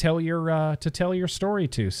to tell your story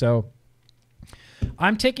to. So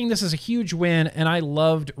I'm taking this as a huge win, and I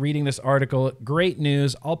loved reading this article. Great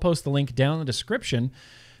news. I'll post the link down in the description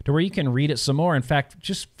to where you can read it some more. In fact,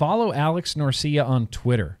 just follow Alex Norcia on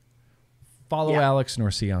Twitter. Alex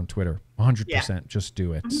Norcia on Twitter. 100%. Just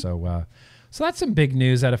do it. So that's some big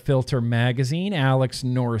news out of Filter Magazine. Alex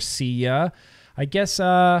Norcia. I guess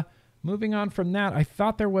moving on from that, I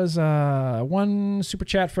thought there was one super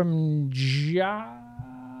chat from Jockey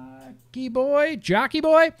Boy.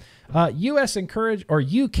 U.S.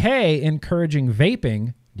 UK encouraging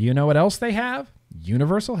vaping. Do you know what else they have?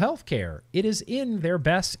 Universal health care. It is in their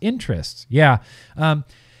best interests. Yeah.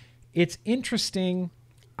 It's interesting.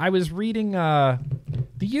 I was reading the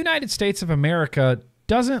United States of America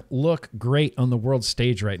doesn't look great on the world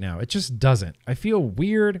stage right now. It just doesn't. I feel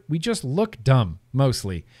weird. We just look dumb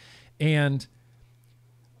mostly. And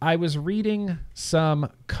I was reading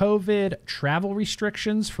some COVID travel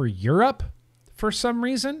restrictions for Europe for some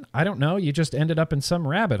reason. I don't know. You just ended up in some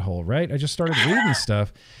rabbit hole, right? I just started reading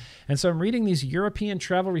stuff. And so I'm reading these European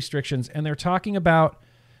travel restrictions, and they're talking about,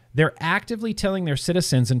 they're actively telling their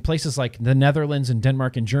citizens in places like the Netherlands and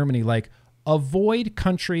Denmark and Germany, like, avoid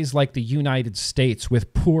countries like the United States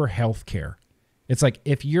with poor health care. It's like,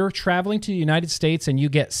 if you're traveling to the United States and you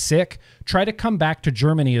get sick, try to come back to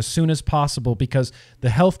Germany as soon as possible because the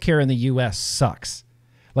healthcare in the U.S. sucks.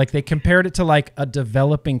 Like, they compared it to like a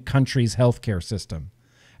developing country's healthcare system.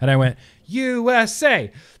 And I went,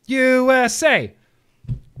 USA,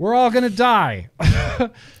 we're all going to die. I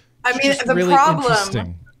mean, the really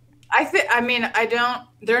problem,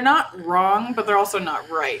 they're not wrong, but they're also not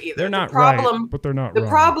right either. They're not right, but they're not wrong. The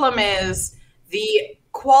problem is the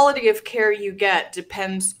quality of care you get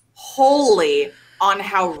depends wholly on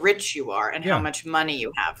how rich you are and how much money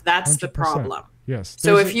you have. That's 100%. The problem. Yes.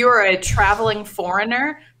 So if you are a traveling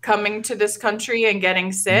foreigner, coming to this country and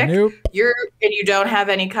getting sick, nope. and you don't have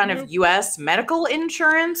any kind of U.S. medical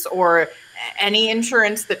insurance or any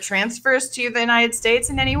insurance that transfers to the United States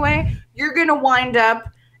in any way, you're going to wind up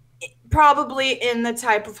probably in the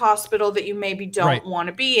type of hospital that you maybe don't want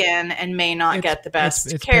to be in and may not get the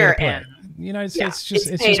best care in. The United States, it's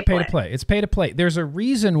just pay to play. It's pay to play. There's a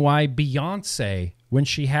reason why Beyonce, when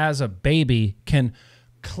she has a baby, can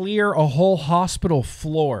clear a whole hospital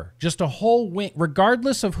floor, just a whole wing,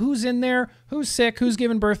 regardless of who's in there, who's sick, who's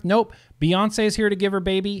giving birth. Nope. Beyonce's here to give her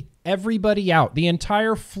baby. Everybody out. The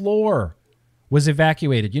entire floor was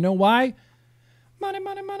evacuated. You know why? Money,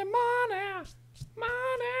 money, money, money,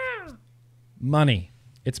 money. Money.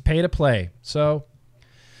 It's pay to play. So,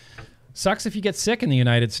 sucks if you get sick in the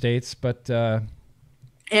United States, but...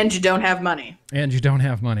 and you don't have money. And you don't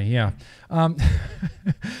have money, yeah.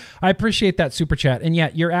 I appreciate that super chat. And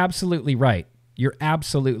yet, you're absolutely right. You're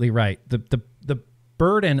absolutely right. The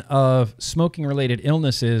burden of smoking-related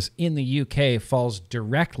illnesses in the UK falls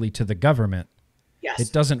directly to the government. Yes.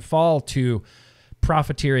 It doesn't fall to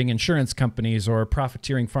profiteering insurance companies or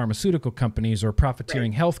profiteering pharmaceutical companies or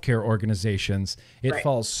profiteering healthcare organizations. It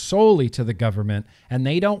falls solely to the government, and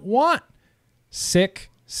they don't want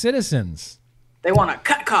sick citizens. They want to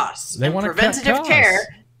cut costs. They want to cut costs. Preventative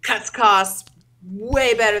care cuts costs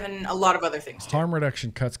way better than a lot of other things do. Harm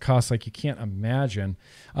reduction cuts costs like you can't imagine.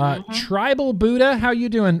 Tribal Buddha, how you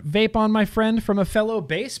doing? Vape on, my friend, from a fellow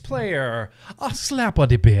bass player. A slap on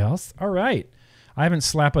the bass. All right. I haven't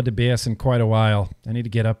slapped on the bass in quite a while. I need to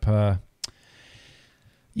get up.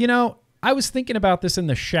 You know, I was thinking about this in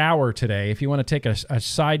the shower today, if you want to take a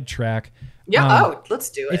sidetrack. Yeah, let's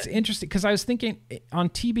do it. It's interesting because I was thinking on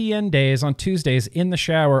TBN days, on Tuesdays, in the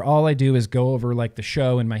shower, all I do is go over like the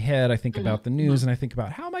show in my head. I think about the news and I think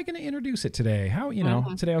about how am I going to introduce it today? How, you know,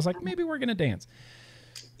 today I was like, maybe we're going to dance.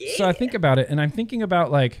 Yeah. So I think about it and I'm thinking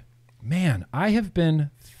about like, man, I have been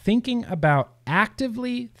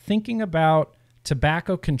actively thinking about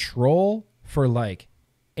tobacco control for like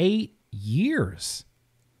 8 years.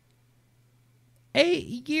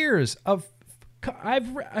 8 years of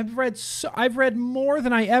I've read more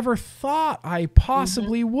than I ever thought I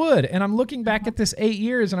possibly would. And I'm looking back at this 8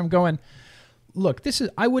 years and I'm going, look,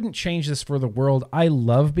 I wouldn't change this for the world. I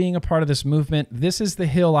love being a part of this movement. This is the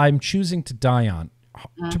hill I'm choosing to die on.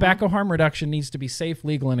 Tobacco harm reduction needs to be safe,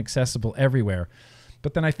 legal, and accessible everywhere.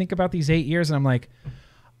 But then I think about these 8 years and I'm like,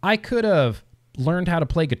 I could have learned how to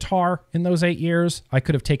play guitar in those 8 years. I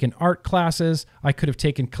could have taken art classes. I could have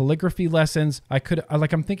taken calligraphy lessons.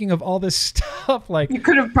 I'm thinking of all this stuff. Like, you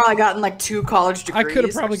could have probably gotten like 2 college degrees. I could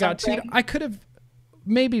have probably got 2. I could have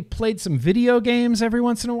maybe played some video games every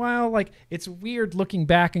once in a while. Like, it's weird looking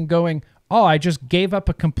back and going, oh, I just gave up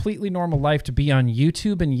a completely normal life to be on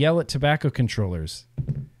YouTube and yell at tobacco controllers.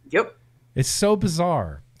 Yep. It's so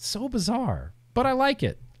bizarre. So bizarre. But I like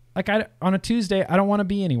it. Like, on a Tuesday, I don't want to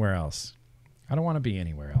be anywhere else. I don't want to be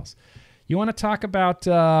anywhere else. You want to talk about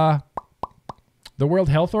the World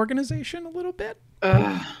Health Organization a little bit?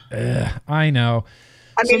 I know.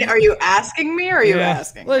 I mean, are you asking me or are you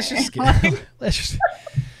asking let's me? Just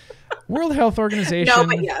World Health Organization. No,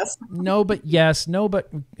 but yes. No, but yes. No, but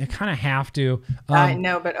I kind of have to. I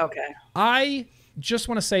know, but okay. I just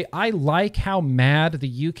want to say I like how mad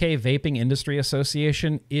the UK Vaping Industry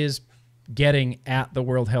Association is getting at the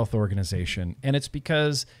World Health Organization. And it's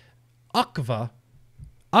because UKVIA,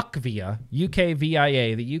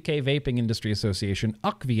 UKVIA, the UK Vaping Industry Association,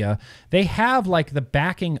 UKVIA, they have like the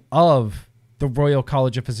backing of the Royal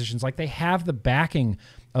College of Physicians. Like they have the backing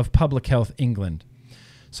of Public Health England.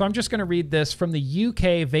 So I'm just going to read this from the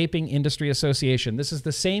UK Vaping Industry Association. This is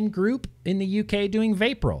the same group in the UK doing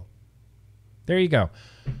Vaporil. There you go.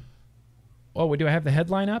 Oh, do I have the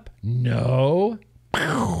headline up? No.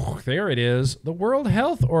 There it is. The World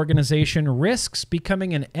Health Organization risks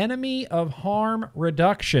becoming an enemy of harm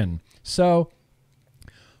reduction. So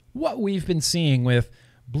what we've been seeing with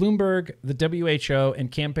Bloomberg, the WHO, and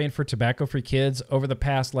Campaign for Tobacco-Free Kids over the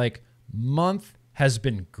past month has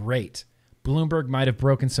been great. Bloomberg might have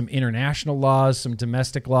broken some international laws, some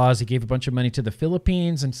domestic laws. He gave a bunch of money to the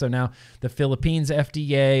Philippines, and so now the Philippines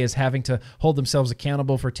FDA is having to hold themselves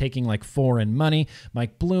accountable for taking foreign money.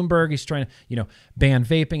 Mike Bloomberg, he's trying to, ban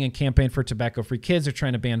vaping, and Campaign for Tobacco-Free Kids are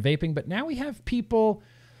trying to ban vaping. But now we have people,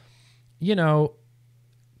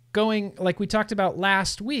 going, like we talked about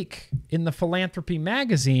last week in the Philanthropy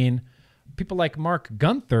magazine, people like Mark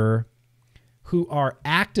Gunther, who are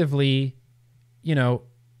actively,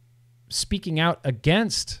 speaking out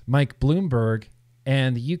against Mike Bloomberg,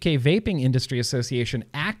 and the UK Vaping Industry Association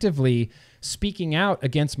actively speaking out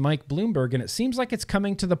against Mike Bloomberg. And it seems like it's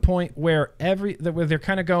coming to the point where they're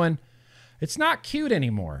kind of going, It's not cute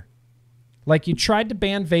anymore. Like, you tried to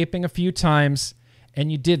ban vaping a few times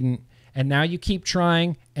and you didn't, and now you keep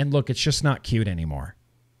trying, and look, it's just not cute anymore.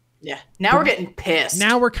 Yeah. Now we're getting pissed.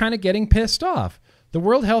 Now we're kind of getting pissed off. The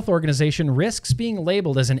World Health Organization risks being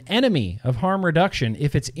labeled as an enemy of harm reduction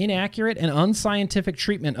if its inaccurate and unscientific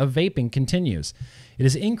treatment of vaping continues. It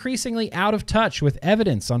is increasingly out of touch with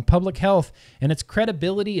evidence on public health, and its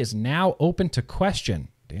credibility is now open to question.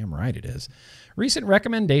 Damn right it is. Recent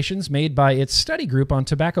recommendations made by its study group on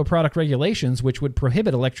tobacco product regulations, which would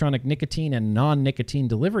prohibit electronic nicotine and non-nicotine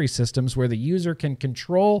delivery systems where the user can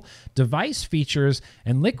control device features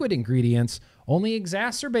and liquid ingredients, only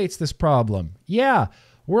exacerbates this problem. Yeah,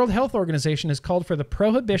 World Health Organization has called for the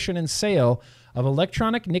prohibition and sale of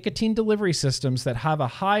electronic nicotine delivery systems that have a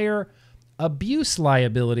higher abuse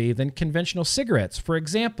liability than conventional cigarettes. For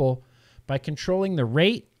example, by controlling the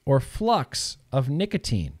rate or flux of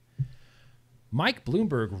nicotine. Mike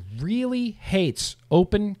Bloomberg really hates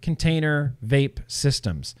open container vape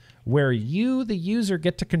systems where you, the user,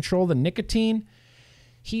 get to control the nicotine.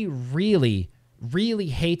 He really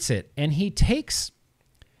hates it. And he takes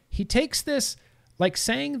this, like,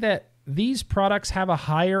 saying that these products have a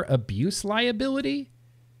higher abuse liability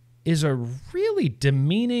is a really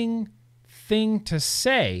demeaning thing to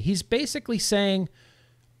say. He's basically saying,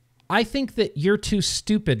 I think that you're too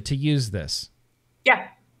stupid to use this. Yeah.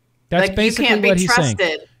 That's like, basically what he's saying. You can't be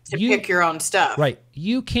trusted to pick your own stuff. Right.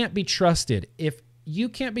 You can't be trusted. If you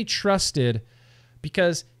can't be trusted,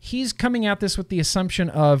 because he's coming at this with the assumption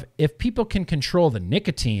of if people can control the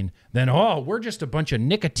nicotine, then, oh, we're just a bunch of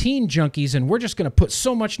nicotine junkies and we're just going to put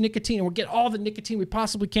so much nicotine and we'll get all the nicotine we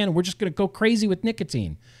possibly can and we're just going to go crazy with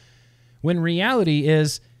nicotine. When reality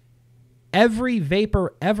is every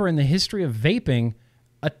vapor ever in the history of vaping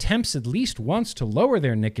attempts at least once to lower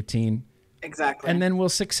their nicotine. Exactly. And then will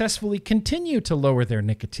successfully continue to lower their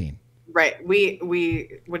nicotine. Right.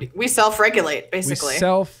 We self-regulate, basically.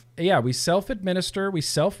 We self-administer, we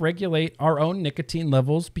self-regulate our own nicotine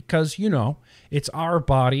levels because, you know, it's our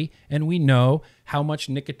body and we know how much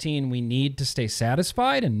nicotine we need to stay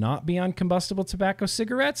satisfied and not be on combustible tobacco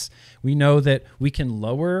cigarettes. We know that we can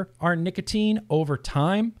lower our nicotine over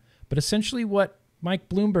time. But essentially what Mike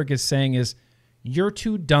Bloomberg is saying is you're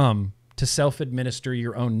too dumb to self-administer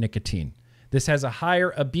your own nicotine. This has a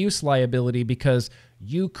higher abuse liability because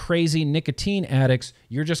you crazy nicotine addicts,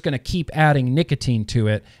 you're just going to keep adding nicotine to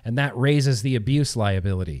it, and that raises the abuse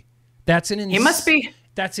liability. That's insane.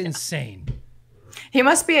 He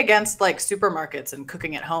must be against like supermarkets and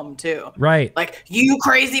cooking at home too. Right. Like, you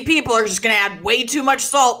crazy people are just going to add way too much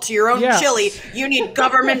salt to your own chili. You need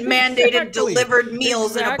government mandated delivered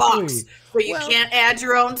meals in a box. So you can't add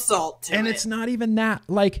your own salt to it. And it's not even that.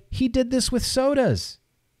 Like, he did this with sodas.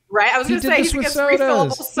 Right, I was going to say he's against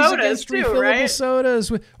refillable sodas too, right?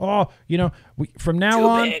 Sodas. From now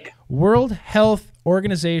on, World Health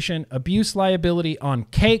Organization, abuse liability on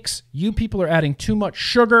cakes. You people are adding too much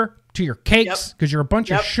sugar to your cakes because you're a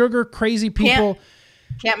bunch of sugar crazy people.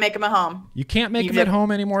 Can't make them at home. You can't make them at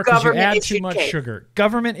home anymore because you add too much sugar.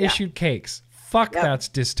 Government issued cakes. Fuck, that's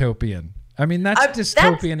dystopian. I mean, that's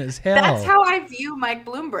dystopian as hell. That's how I view Mike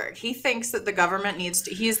Bloomberg. He thinks that the government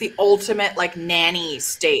he's the ultimate, like, nanny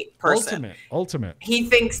state person. Ultimate. He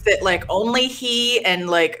thinks that, like, only he and,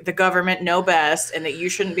 like, the government know best and that you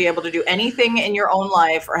shouldn't be able to do anything in your own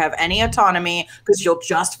life or have any autonomy because you'll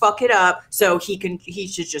just fuck it up. So he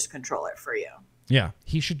should just control it for you. Yeah,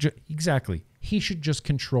 he should exactly. He should just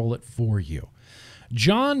control it for you.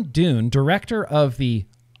 John Doon, director of the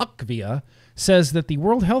UKVIA, says that the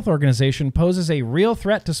World Health Organization poses a real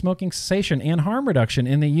threat to smoking cessation and harm reduction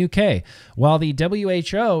in the UK. While the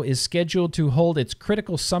WHO is scheduled to hold its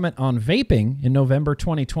critical summit on vaping in November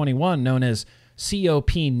 2021, known as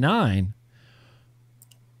COP9.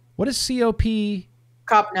 What is COP?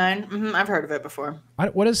 COP9. I've heard of it before.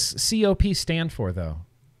 What does COP stand for, though?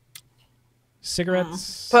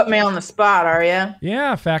 Cigarettes? Put me on the spot, are you?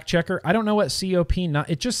 Yeah, fact checker. I don't know what COP9.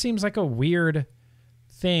 It just seems like a weird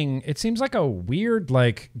thing. It seems like a weird,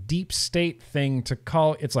 like, deep state thing to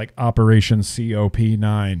call. It's like Operation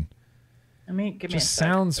COP9. I mean, give me just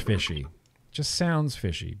sounds fishy. Just sounds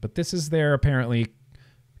fishy. But this is their apparently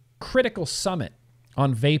critical summit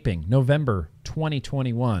on vaping, November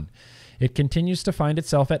 2021. It continues to find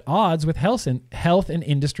itself at odds with health and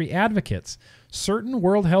industry advocates. Certain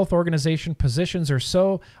World Health Organization positions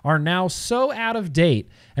are now so out of date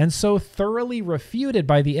and so thoroughly refuted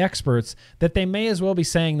by the experts that they may as well be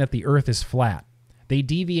saying that the Earth is flat. They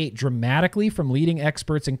deviate dramatically from leading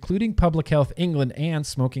experts, including Public Health England and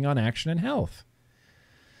Smoking on Action and Health.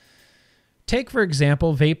 Take, for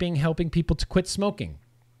example, vaping helping people to quit smoking.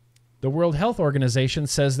 The World Health Organization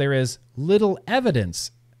says there is little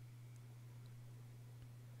evidence.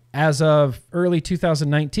 As of early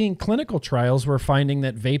 2019, clinical trials were finding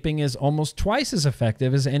that vaping is almost twice as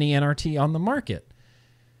effective as any NRT on the market.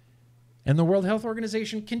 And the World Health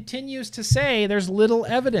Organization continues to say there's little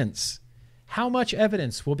evidence. How much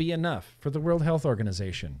evidence will be enough for the World Health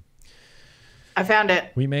Organization? I found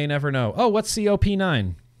it. We may never know. Oh, what's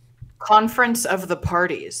COP9? Conference of the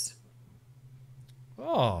Parties.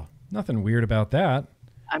 Oh, nothing weird about that.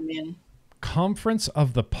 I mean, Conference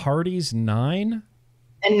of the Parties 9?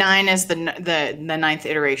 And 9 is the ninth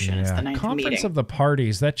iteration. Yeah. It's the ninth Conference meeting. of the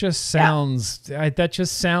Parties. That just sounds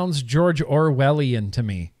George Orwellian to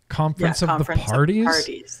me. Conference of the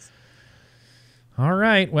Parties. All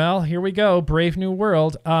right. Well, here we go. Brave New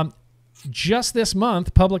World. Just this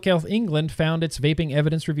month, Public Health England found its Vaping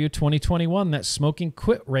Evidence Review 2021 that smoking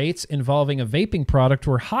quit rates involving a vaping product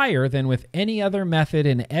were higher than with any other method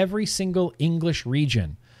in every single English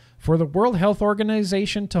region. For the World Health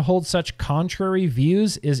Organization to hold such contrary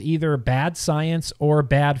views is either bad science or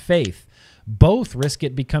bad faith. Both risk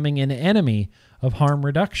it becoming an enemy of harm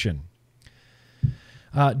reduction.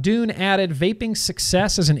 Dune added vaping's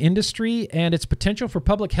success as an industry and its potential for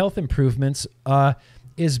public health improvements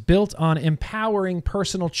is built on empowering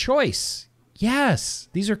personal choice. Yes,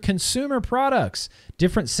 these are consumer products.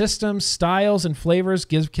 Different systems, styles, and flavors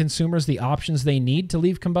give consumers the options they need to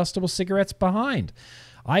leave combustible cigarettes behind.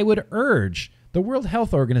 I would urge the World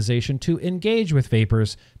Health Organization to engage with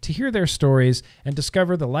vapers, to hear their stories, and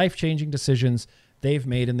discover the life-changing decisions they've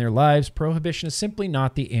made in their lives. Prohibition is simply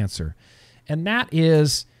not the answer. And that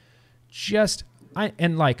is just, I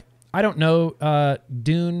don't know,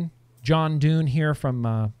 John Dune here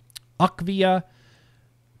from UKVIA,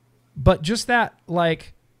 but just that,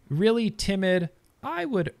 like, really timid, I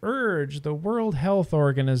would urge the World Health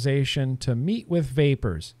Organization to meet with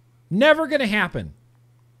vapers. Never going to happen.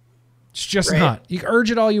 It's just not. You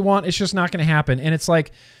urge it all you want. It's just not going to happen. And it's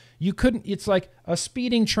like, it's like a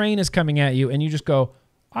speeding train is coming at you and you just go,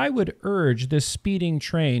 I would urge this speeding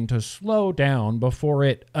train to slow down before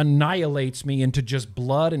it annihilates me into just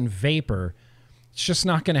blood and vapor. It's just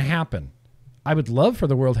not going to happen. I would love for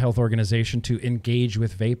the World Health Organization to engage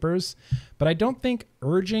with vapers, but I don't think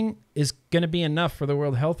urging is going to be enough for the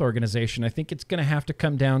World Health Organization. I think it's going to have to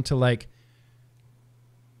come down to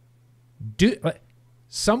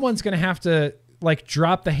someone's going to have to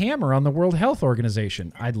drop the hammer on the World Health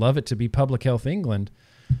Organization. I'd love it to be Public Health England.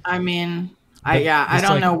 I mean, I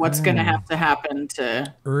don't know what's going to have to happen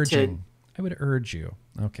to urging. I would urge you.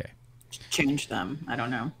 Okay. Change them. I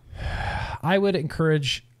don't know. I would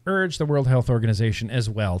urge the World Health Organization as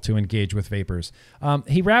well to engage with vapers.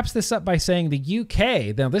 He wraps this up by saying the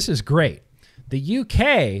UK, now this is great, the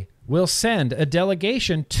UK will send a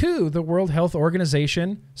delegation to the World Health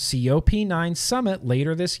Organization COP9 summit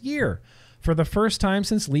later this year for the first time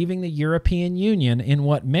since leaving the European Union in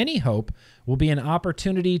what many hope will be an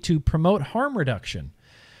opportunity to promote harm reduction.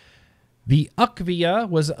 The UKVIA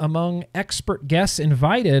was among expert guests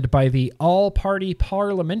invited by the All-Party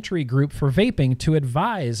Parliamentary Group for Vaping to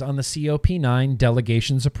advise on the COP9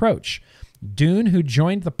 delegation's approach. Dune, who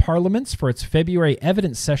joined the parliaments for its February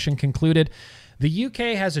evidence session, concluded, the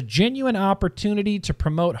UK has a genuine opportunity to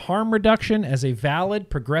promote harm reduction as a valid,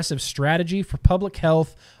 progressive strategy for public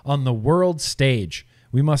health on the world stage.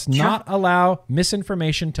 We must not allow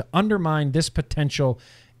misinformation to undermine this potential,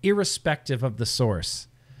 irrespective of the source.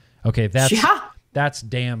 Okay, that's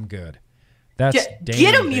damn good. That's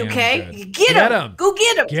get him, UK. Good. Get him. Go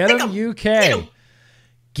get him. Get him, UK.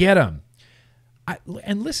 Get him.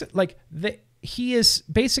 And listen, he is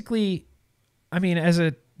basically, I mean, as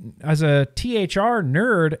a THR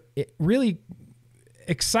nerd, it really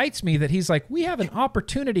excites me that he's like, we have an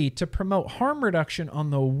opportunity to promote harm reduction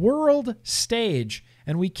on the world stage,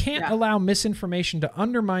 and we can't allow misinformation to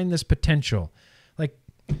undermine this potential.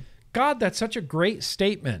 God, that's such a great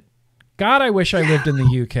statement. God, I wish I lived in the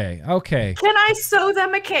UK. Okay. Can I sew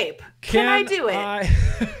them a cape? Can I do it?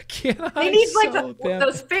 They need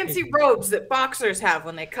those fancy robes that boxers have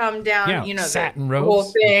when they come down, satin the robes. Whole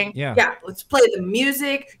thing. Yeah. Let's play the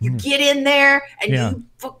music. You get in there and you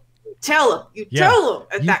tell them. You tell them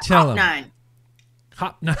at that Cop 9.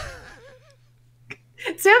 Cop 9.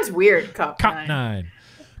 It sounds weird, Cop 9.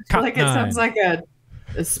 It sounds like a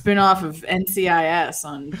spin-off of NCIS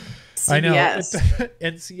on CBS. I know.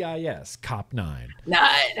 NCIS, Cop 9.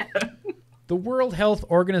 The World Health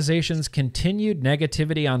Organization's continued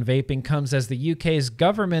negativity on vaping comes as the UK's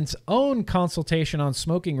government's own consultation on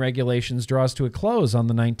smoking regulations draws to a close on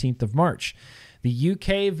the 19th of March. The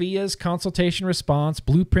UKVIA's consultation response,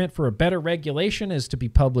 Blueprint for a Better Regulation, is to be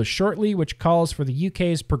published shortly, which calls for the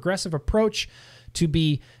UK's progressive approach to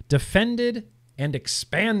be defended and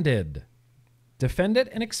expanded. Defend it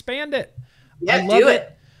and expand it. Yeah, I love do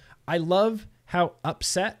it. I love how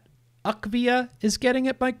upset UKVIA is getting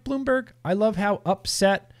at Mike Bloomberg. I love how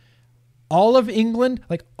upset all of England,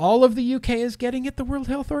 like all of the UK, is getting at the World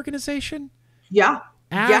Health Organization. Yeah.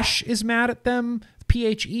 Ash is mad at them.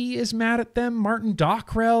 PHE is mad at them. Martin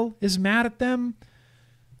Dockrell is mad at them.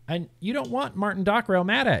 And you don't want Martin Dockrell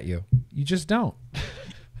mad at you. You just don't.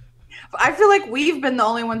 I feel like we've been the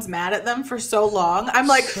only ones mad at them for so long. I'm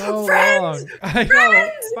like, so friends, I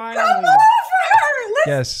friends, know, finally. come over.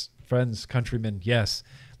 Yes, friends, countrymen, yes.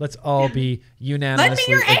 Let's all be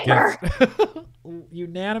unanimously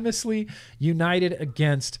unanimously united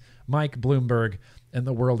against Mike Bloomberg and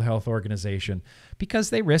the World Health Organization because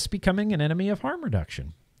they risk becoming an enemy of harm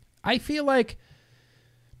reduction. I feel like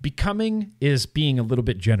becoming is being a little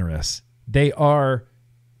bit generous. They are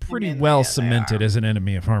pretty well cemented as an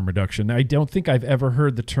enemy of harm reduction. I don't think I've ever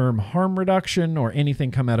heard the term harm reduction or anything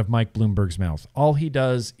come out of Mike Bloomberg's mouth. All he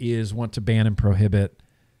does is want to ban and prohibit,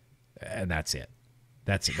 and that's it.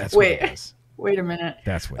 That's it. That's what it is. Wait a minute.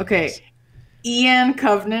 That's what okay. it is. Ian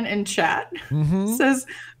Covenant in chat says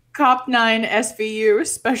COP9 SVU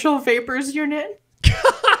Special Vapors Unit.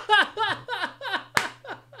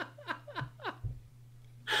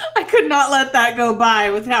 I could not let that go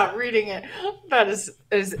by without reading it. That is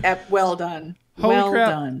well done. Holy well crap.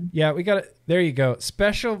 done. Yeah, we got it. There you go.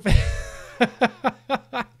 Special.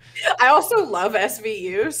 I also love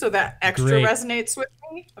SVU, so that extra Great. resonates with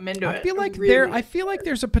me. I'm into it. I feel like really.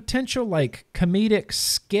 there's a potential like comedic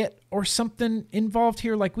skit or something involved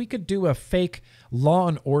here. Like we could do a fake Law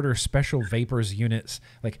and Order Special Vapors Units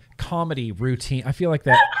like comedy routine. I feel like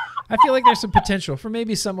there's some potential for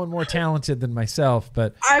maybe someone more talented than myself,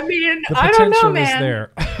 but I mean, the I don't know, potential man. is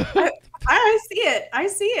there. I see it. I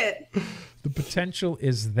see it. The potential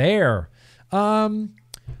is there.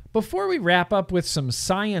 Before we wrap up with some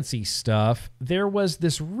science-y stuff, there was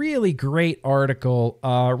this really great article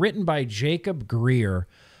written by Jacob Greer,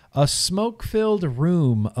 A Smoke-Filled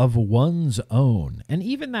Room of One's Own. And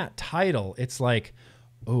even that title, it's like,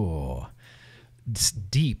 oh, it's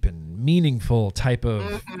deep and meaningful type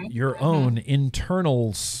of your own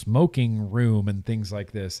internal smoking room and things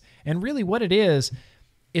like this. And really what it is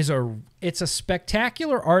it's a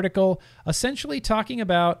spectacular article essentially talking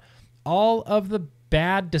about all of the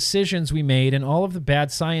bad decisions we made and all of the bad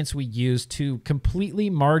science we used to completely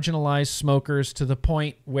marginalize smokers to the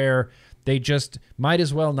point where they just might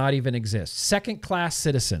as well not even exist. Second-class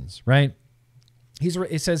citizens, right?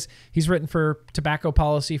 It says he's written for tobacco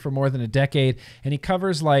policy for more than a decade, and he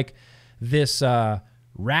covers like this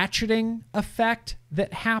ratcheting effect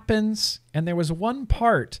that happens. And there was one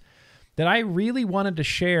part that I really wanted to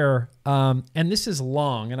share, and this is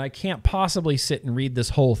long, and I can't possibly sit and read this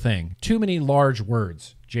whole thing. Too many large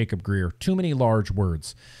words, Jacob Greer, too many large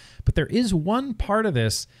words. But there is one part of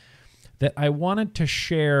this that I wanted to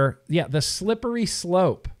share. Yeah, the slippery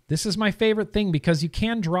slope. This is my favorite thing because you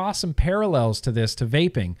can draw some parallels to this, to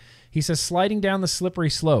vaping. He says, sliding down the slippery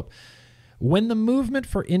slope. When the movement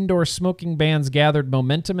for indoor smoking bans gathered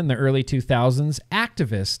momentum in the early 2000s,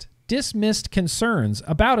 activists dismissed concerns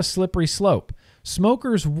about a slippery slope.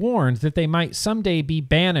 Smokers warned that they might someday be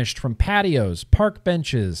banished from patios, park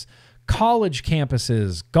benches, college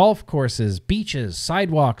campuses, golf courses, beaches,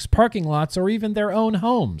 sidewalks, parking lots, or even their own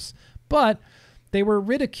homes. But they were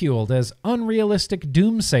ridiculed as unrealistic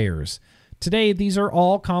doomsayers. Today, these are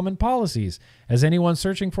all common policies. As anyone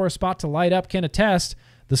searching for a spot to light up can attest,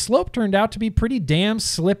 the slope turned out to be pretty damn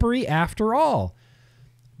slippery after all.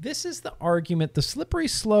 This is the argument. The slippery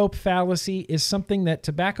slope fallacy is something that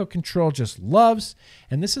tobacco control just loves.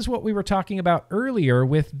 And this is what we were talking about earlier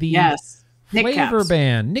with the flavor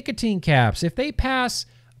ban, nicotine caps. If they pass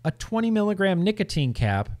a 20 milligram nicotine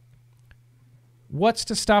cap, what's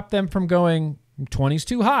to stop them from going 20's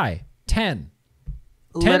too high, 10?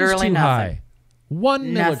 Literally too nothing. High,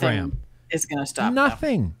 1 milligram is going to stop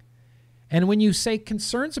nothing. Them. And when you say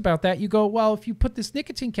concerns about that, you go, well, if you put this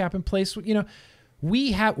nicotine cap in place, you know,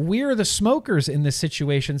 we're the smokers in this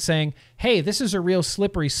situation saying, hey, this is a real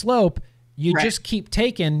slippery slope. You just keep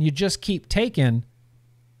taking.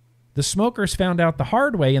 The smokers found out the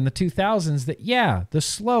hard way in the 2000s that, yeah, the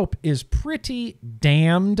slope is pretty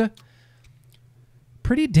damn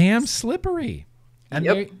slippery.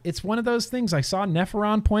 And it's one of those things I saw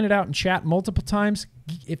Neferon pointed out in chat multiple times.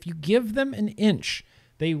 If you give them an inch,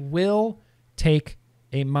 they will take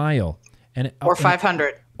a mile. Or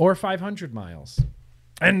 500. Or 500 miles.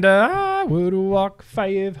 And I would walk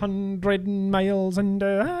 500 miles and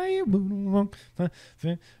I would walk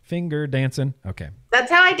finger dancing. Okay.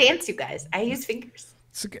 That's how I dance, you guys. I use fingers.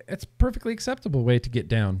 It's a perfectly acceptable way to get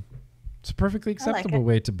down. It's a perfectly acceptable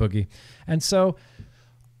way to boogie. And so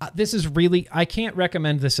this is really, I can't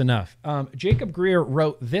recommend this enough. Jacob Greer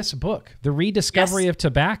wrote this book, The Rediscovery of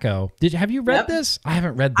Tobacco. Have you read this? I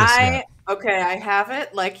haven't read this yet. Okay, I have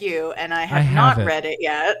it like you, and I have not read it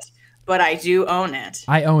yet. But I do own it.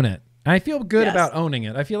 I own it. And I feel good about owning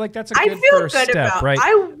it. I feel like that's a good first step, right?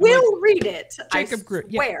 I will read it. Jacob Greer.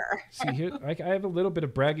 Swear. See, here, I have a little bit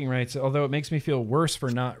of bragging rights, although it makes me feel worse for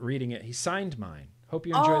not reading it. He signed mine. Hope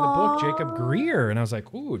you enjoy the book, Jacob Greer. And I was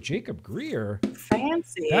like, ooh, Jacob Greer.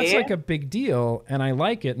 Fancy. That's like a big deal, and I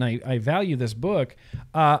like it, and I value this book.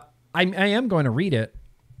 I am going to read it.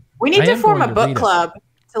 We need to form a book club.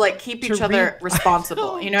 To like keep each other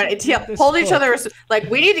responsible, you know, hold each other. Like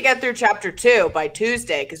we need to get through chapter 2 by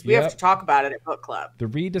Tuesday because we have to talk about it at book club. The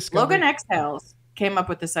Rediscovery. Logan Exhales came up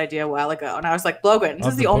with this idea a while ago, and I was like, Logan, this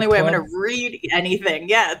is the only way I'm going to read anything.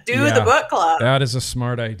 Yeah, do the book club. That is a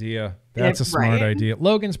smart idea. That's a smart idea.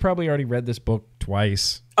 Logan's probably already read this book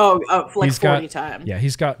twice. Oh, like 40 times. Yeah,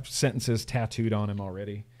 he's got sentences tattooed on him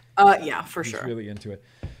already. Yeah, for sure. He's really into it.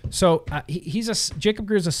 So Jacob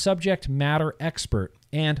Greer is a subject matter expert.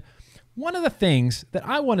 And one of the things that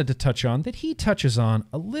I wanted to touch on that he touches on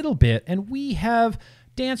a little bit, and we have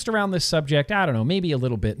danced around this subject, I don't know, maybe a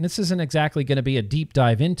little bit, and this isn't exactly going to be a deep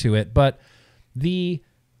dive into it, but the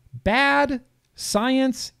bad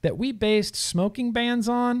science that we based smoking bans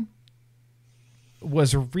on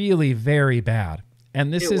was really very bad.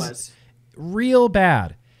 And this is real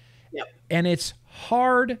bad. Yep. And it's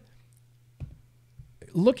hard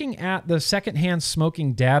looking at the secondhand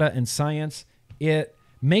smoking data and science. It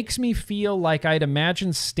makes me feel like I'd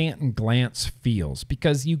imagine Stanton Glantz feels,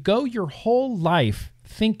 because you go your whole life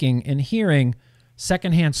thinking and hearing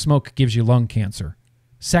secondhand smoke gives you lung cancer.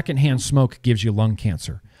 Secondhand smoke gives you lung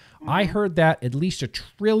cancer. I heard that at least 1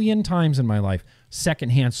 trillion times in my life.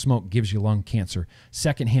 Secondhand smoke gives you lung cancer.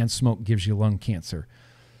 Secondhand smoke gives you lung cancer.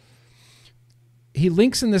 He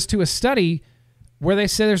links in this to a study where they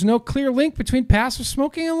say there's no clear link between passive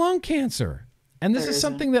smoking and lung cancer. And this is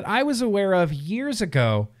something that I was aware of years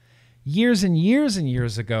ago, years and years and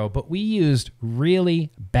years ago, but we used really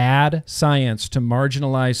bad science to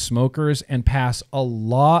marginalize smokers and pass a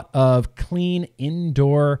lot of clean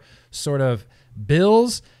indoor sort of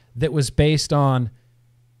bills that was based on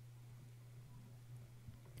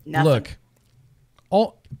nothing.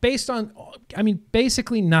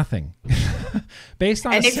 Basically nothing. Based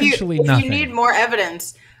on essentially nothing. If you need more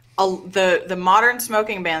evidence, the modern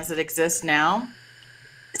smoking bans that exist now,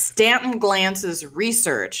 Stanton Glantz's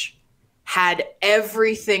research had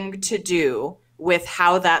everything to do with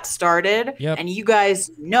how that started. Yep. And you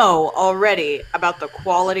guys know already about the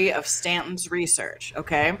quality of Stanton's research,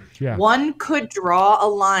 okay? Yeah. One could draw a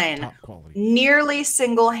line nearly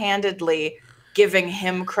single-handedly giving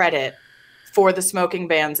him credit for the smoking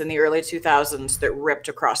bans in the early 2000s that ripped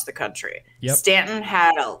across the country. Yep. Stanton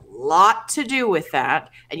had a lot to do with that.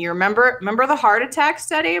 And you remember the heart attack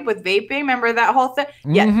study with vaping? Remember that whole thing?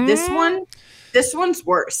 Mm-hmm. Yeah, this one's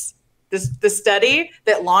worse. The study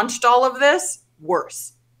that launched all of this,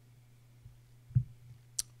 worse.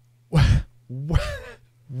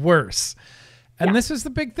 Worse. And this is the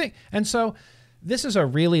big thing. And so this is a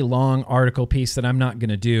really long article piece that I'm not going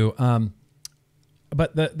to do.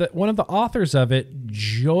 But the one of the authors of it,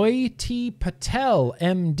 Jyoti Patel,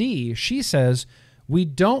 MD, she says, we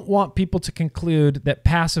don't want people to conclude that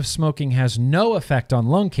passive smoking has no effect on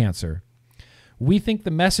lung cancer. We think the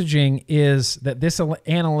messaging is that this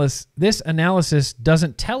analysis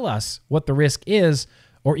doesn't tell us what the risk is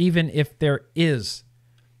or even if there is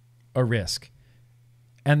a risk.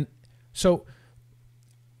 And so,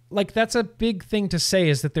 like, that's a big thing to say,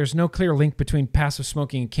 is that there's no clear link between passive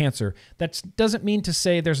smoking and cancer. That doesn't mean to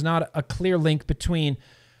say there's not a clear link between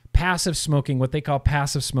passive smoking, what they call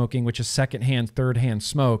passive smoking, which is secondhand, thirdhand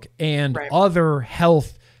smoke, and other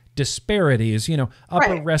health disparities,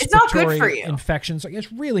 upper respiratory infections.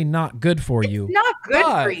 It's really not good for you. It's not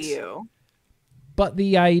good for you. But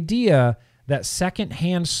the idea that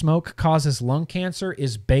secondhand smoke causes lung cancer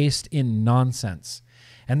is based in nonsense.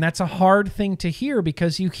 And that's a hard thing to hear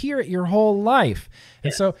because you hear it your whole life.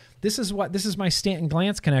 And so this is my Stanton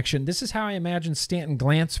Glantz connection. This is how I imagine Stanton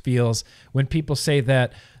Glantz feels when people say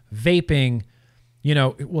that vaping,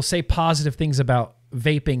 will say positive things about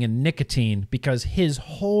vaping and nicotine, because his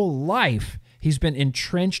whole life he's been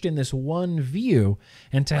entrenched in this one view.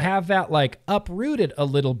 And to have that like uprooted a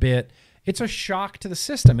little bit, it's a shock to the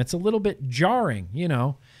system. It's a little bit jarring,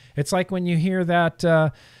 It's like when you hear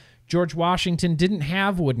that George Washington didn't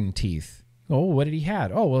have wooden teeth. Oh, what did he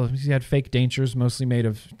have? Oh, well, he had fake dentures, mostly made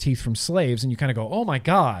of teeth from slaves. And you kind of go, oh my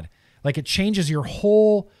God. Like it changes your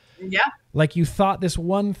whole, like you thought this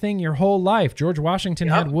one thing your whole life. George Washington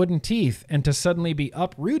had wooden teeth, and to suddenly be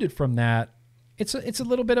uprooted from that, it's a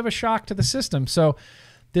little bit of a shock to the system. So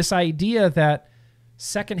this idea that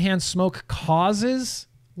secondhand smoke causes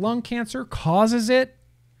lung cancer, causes it,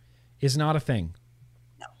 is not a thing.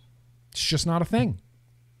 No. It's just not a thing.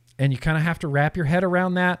 And you kind of have to wrap your head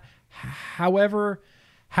around that however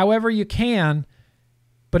you can,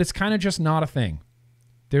 but it's kind of just not a thing.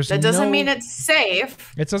 That doesn't mean it's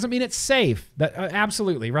safe. It doesn't mean it's safe. That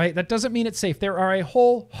absolutely, right? That doesn't mean it's safe. There are a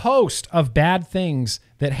whole host of bad things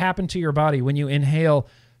that happen to your body when you inhale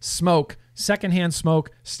smoke, secondhand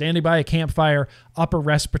smoke, standing by a campfire, upper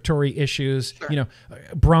respiratory issues,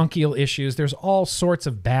 bronchial issues. There's all sorts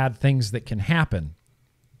of bad things that can happen.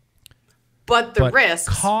 But the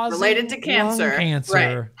risks related to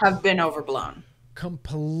cancer have been overblown.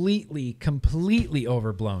 Completely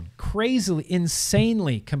overblown. Crazily,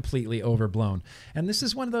 insanely, completely overblown. And this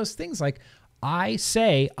is one of those things, like, I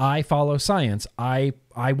say I follow science. I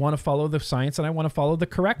want to follow the science, and I want to follow the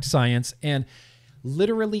correct science. And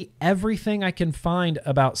literally everything I can find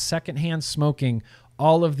about secondhand smoking,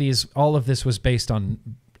 all of this was based on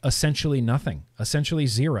essentially nothing, essentially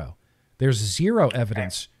zero. There's zero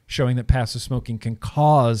evidence showing that passive smoking can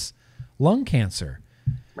cause lung cancer.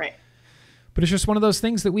 Right. But it's just one of those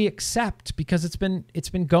things that we accept because it's been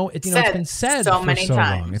said so for many so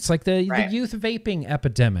times. long. It's like the youth vaping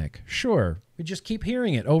epidemic. Sure, we just keep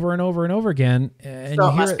hearing it over and over and over again. And so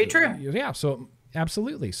it must be true. Yeah. So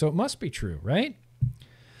absolutely. So it must be true, right?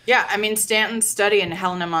 Yeah, I mean, Stanton's study in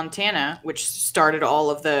Helena, Montana, which started all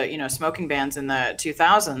of the smoking bans in the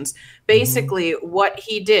 2000s. Basically, what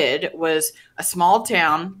he did was a small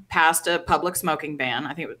town passed a public smoking ban.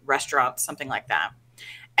 I think it was restaurants, something like that.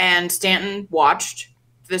 And Stanton watched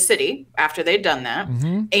the city after they'd done that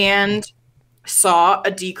and saw a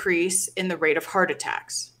decrease in the rate of heart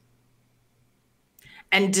attacks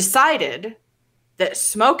and decided that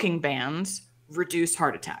smoking bans reduce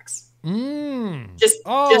heart attacks. Just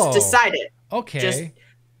decided. Okay.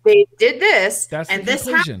 They did this, That's and the this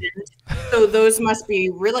conclusion. happened. So those must be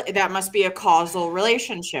that must be a causal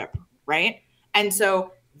relationship, right? And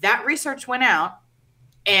so that research went out,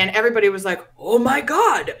 and everybody was like, "Oh my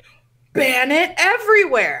God, ban it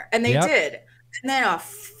everywhere!" And they did. And then a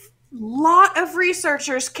lot of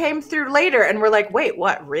researchers came through later, and were like, "Wait,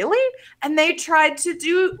 what? Really?" And they tried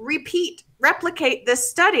to replicate this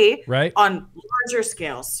study on larger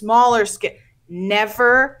scale, smaller scale,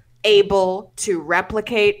 never able to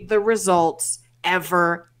replicate the results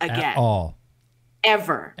ever again. At all.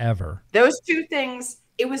 Ever. Those two things,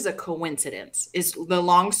 it was a coincidence. Is the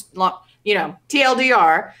long,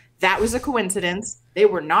 TLDR, that was a coincidence. They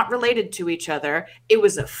were not related to each other. It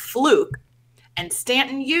was a fluke. And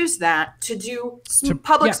Stanton used that to do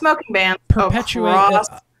public smoking bans across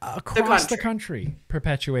the country.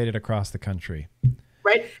 Perpetuated across the country.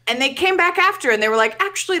 Right. And they came back after and they were like,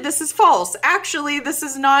 actually, this is false. Actually, this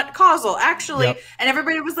is not causal. Actually. And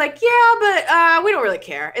everybody was like, yeah, but we don't really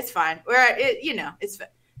care. It's fine. It's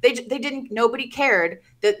nobody cared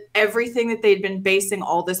that everything that they'd been basing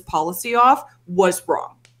all this policy off was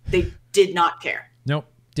wrong. They did not care. Nope.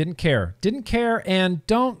 Didn't care. And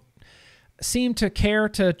don't seem to care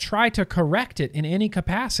to try to correct it in any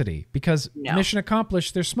capacity because mission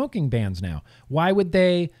accomplished, there's smoking bans now. Why would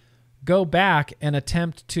they go back and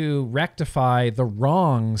attempt to rectify the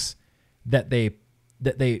wrongs that they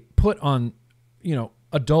put on,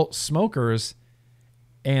 adult smokers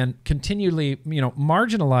and continually,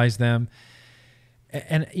 marginalize them?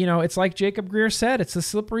 And, it's like Jacob Greer said, it's a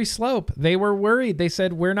slippery slope. They were worried. They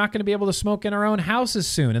said, we're not going to be able to smoke in our own houses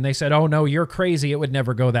soon. And they said, oh, no, you're crazy. It would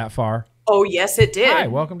never go that far. Oh, yes, it did. Hi,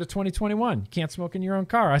 welcome to 2021. You can't smoke in your own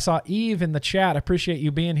car. I saw Eve in the chat. I appreciate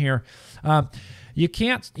you being here. You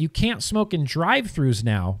can't smoke in drive-thrus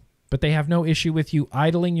now, but they have no issue with you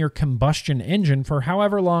idling your combustion engine for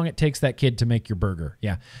however long it takes that kid to make your burger.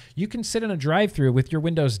 Yeah. You can sit in a drive-thru with your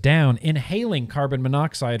windows down, inhaling carbon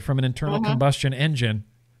monoxide from an internal combustion engine.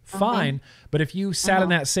 Fine. But if you sat in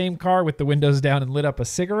that same car with the windows down and lit up a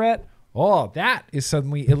cigarette, that is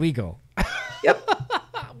suddenly illegal. Yep.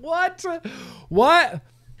 What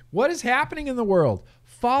is happening in the world?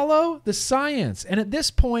 Follow the science. And at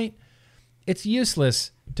this point, it's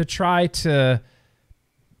useless to try to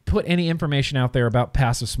put any information out there about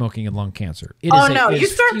passive smoking and lung cancer. You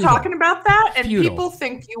start talking about that and people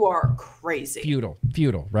think you are crazy.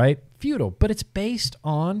 Futile, right? Futile. But it's based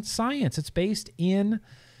on science. It's based in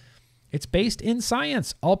It's based in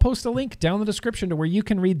science. I'll post a link down in the description to where you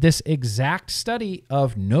can read this exact study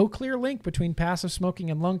of no clear link between passive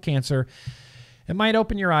smoking and lung cancer. It might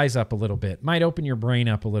open your eyes up a little bit, might open your brain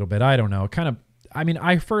up a little bit. I don't know.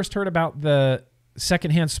 I first heard about the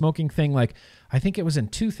secondhand smoking thing, like I think it was in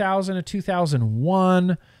 2000 or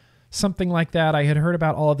 2001, something like that. I had heard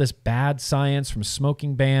about all of this bad science from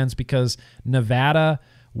smoking bans because Nevada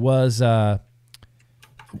was one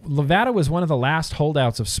of the last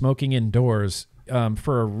holdouts of smoking indoors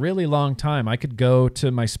for a really long time. I could go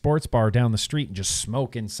to my sports bar down the street and just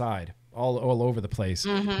smoke inside all over the place.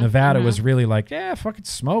 Nevada was really like, yeah, fucking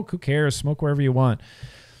smoke. Who cares? Smoke wherever you want.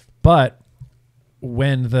 But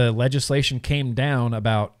when the legislation came down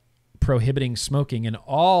about prohibiting smoking in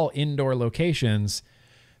all indoor locations,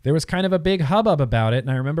 there was kind of a big hubbub about it.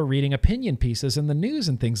 And I remember reading opinion pieces in the news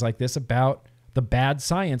and things like this about the bad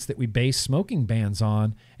science that we base smoking bans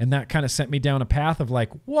on. And that kind of sent me down a path of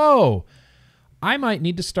like, whoa, I might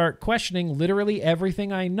need to start questioning literally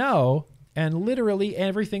everything I know and literally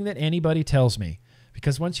everything that anybody tells me.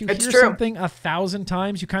 Because once you hear something 1,000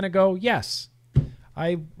 times, you kind of go, yes,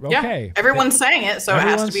 okay. Yeah, everyone's saying it, so it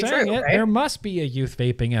has to be true. Right? There must be a youth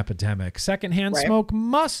vaping epidemic. Secondhand smoke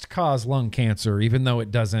must cause lung cancer, even though it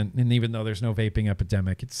doesn't, and even though there's no vaping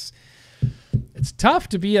epidemic. It's tough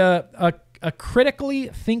to be a critically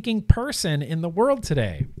thinking person in the world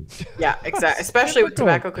today. Yeah, exactly. Especially with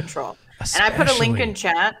tobacco control. And I put a link in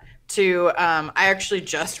chat to, I actually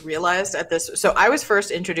just realized at this. So I was first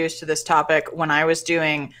introduced to this topic when I was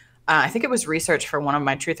doing, I think it was research for one of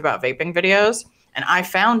my Truth About Vaping videos. And I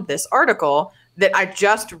found this article that I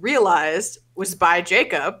just realized was by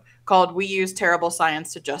Jacob called "We Use Terrible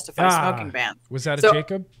Science to Justify Smoking Bans." Was that a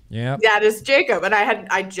Jacob? Yeah. That is Jacob. And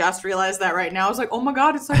I just realized that right now. I was like, oh my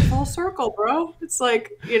God, it's like full circle, bro. It's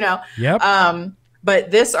like, Yep.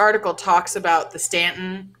 But this article talks about the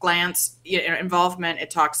Stanton glance involvement.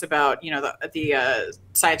 It talks about, the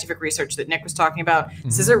scientific research that Nick was talking about.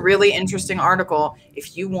 This is a really interesting article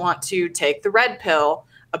if you want to take the red pill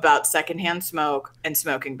about secondhand smoke and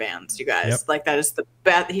smoking bans, you guys. Yep. Like, that is the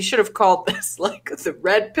best. He should have called this like the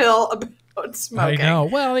red pill about smoking. I know.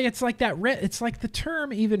 Well, it's like that it's like the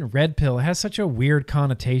term even red pill has such a weird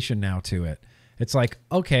connotation now to it. It's like,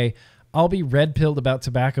 okay, I'll be red pilled about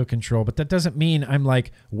tobacco control, but that doesn't mean I'm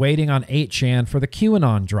like waiting on 8chan for the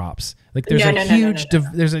QAnon drops. Like there's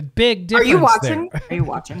there's a big difference. Are you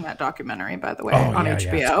watching that documentary, by the way, on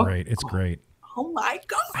HBO? Yeah, it's great. It's great. Oh my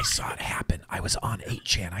God. I saw it happen. I was on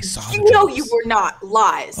 8chan. I saw it. No, you were not.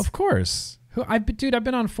 Lies. Of course. Dude, I've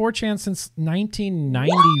been on 4chan since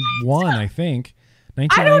 1991, I think. I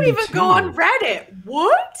don't even go on Reddit.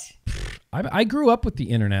 What? I grew up with the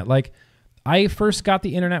internet. Like, I first got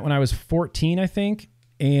the internet when I was 14, I think.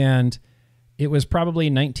 And it was probably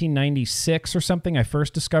 1996 or something. I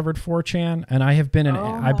first discovered 4chan. And I have been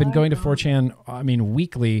I've been going to 4chan, I mean,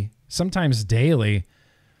 weekly, sometimes daily.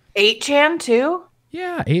 8chan too?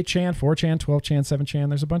 Yeah, 8chan, 4chan, 12chan, 7chan.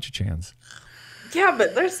 There's a bunch of chans. Yeah,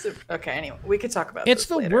 but there's... Okay, anyway, we could talk about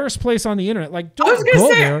this later. It's the worst place on the internet. Like, don't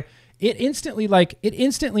go there. It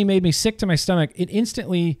instantly made me sick to my stomach.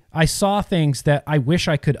 I saw things that I wish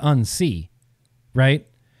I could unsee, right?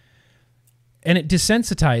 And it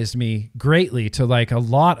desensitized me greatly to like a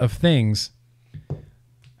lot of things.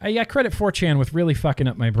 I credit 4chan with really fucking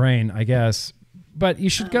up my brain, I guess. But you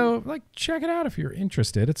should go like check it out if you're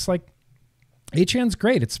interested. It's like 8chan's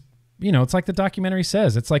great. It's it's like the documentary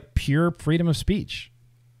says. It's like pure freedom of speech.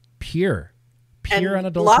 Pure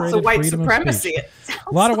unadulterated lots of white supremacy.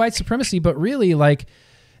 A lot of white supremacy, but really like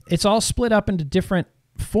it's all split up into different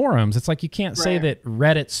forums. It's like you can't say that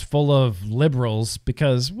Reddit's full of liberals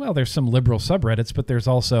because, well, there's some liberal subreddits, but there's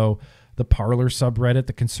also the Parler subreddit,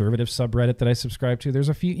 the conservative subreddit that I subscribe to. There's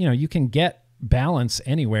a few, you can get balance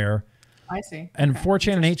anywhere. I see. And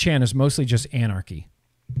 4chan and 8chan is mostly just anarchy.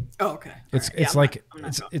 Oh, okay. It's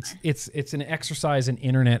an exercise in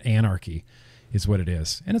internet anarchy is what it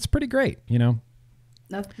is. And it's pretty great, No,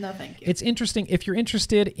 thank you. It's interesting. If you're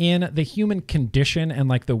interested in the human condition and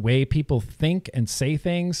like the way people think and say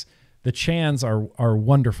things, the chans are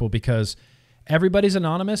wonderful because everybody's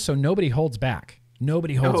anonymous, so nobody holds back.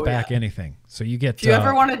 Nobody holds back anything. So you get... If you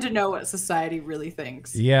ever wanted to know what society really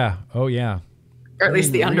thinks. Yeah. Oh, yeah. Or at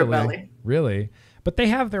least the underbelly. Really. But they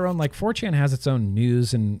have their own, like 4chan has its own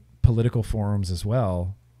news and political forums as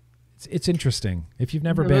well. It's interesting. If you've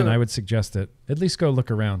never been, I would suggest it. At least go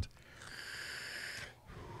look around.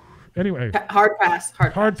 Anyway. Hard pass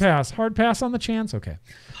on the chance. Okay.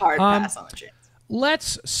 Hard pass on the chance.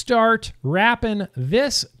 Let's start wrapping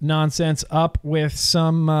this nonsense up with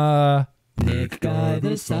some... Nick Guy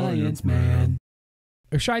the Science Man.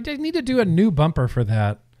 I need to do a new bumper for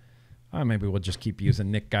that. Maybe we'll just keep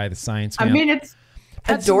using Nick Guy, the science man. I mean, it's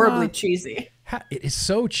adorably cheesy. It is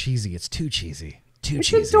so cheesy. It's too cheesy.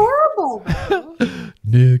 It's adorable.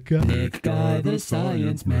 Nick Guy, the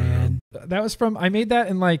science man. That was from, I made that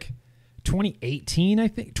in like 2018, I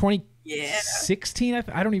think. 2016.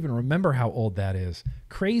 I don't even remember how old that is.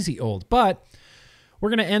 Crazy old. But we're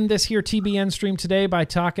going to end this here TBN stream today by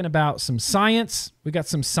talking about some science. We got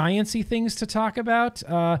some science-y things to talk about,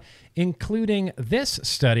 including this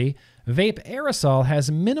study. Vape aerosol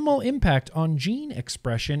has minimal impact on gene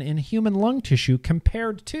expression in human lung tissue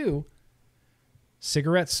compared to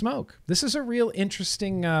cigarette smoke. This is a real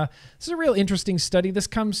interesting study. This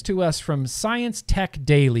comes to us from Science Tech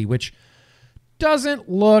Daily, which doesn't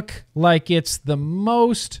look like it's the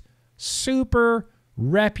most super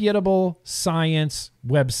reputable science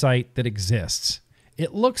website that exists.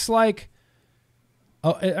 It looks like,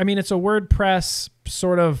 I mean, it's a WordPress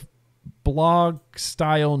sort of blog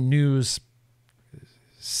style news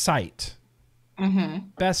site.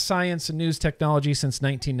 Best science and news technology since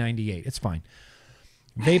 1998. It's fine.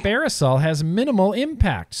 Vape aerosol has minimal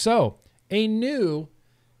impact. So a new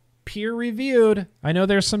peer-reviewed, I know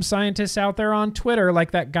there's some scientists out there on Twitter,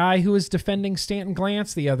 like that guy who was defending Stanton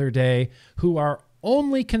Glantz the other day, who are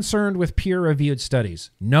only concerned with peer-reviewed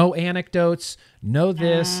studies. No anecdotes, no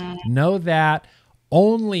this, no that,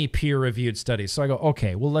 only peer-reviewed studies. So I go,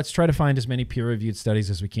 okay, well, let's try to find as many peer-reviewed studies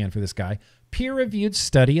as we can for this guy. Peer-reviewed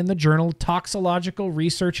study in the journal Toxicological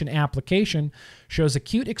Research and Application shows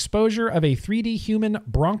acute exposure of a 3D human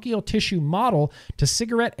bronchial tissue model to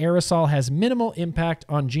cigarette aerosol has minimal impact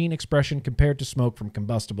on gene expression compared to smoke from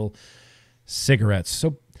combustible cigarettes.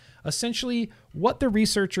 So essentially, what the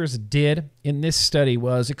researchers did in this study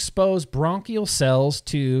was expose bronchial cells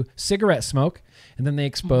to cigarette smoke, and then they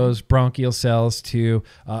exposed bronchial cells to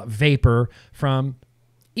vapor from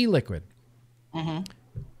e-liquid.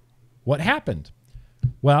 What happened?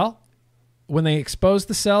 Well, when they exposed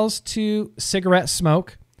the cells to cigarette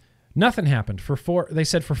smoke, nothing happened. They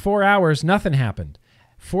said for 4 hours, nothing happened.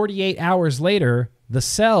 48 hours later, the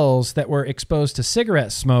cells that were exposed to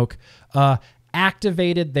cigarette smoke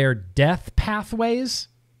activated their death pathways,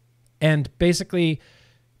 and basically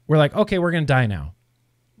we're like, okay, we're going to die now.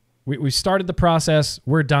 We started the process.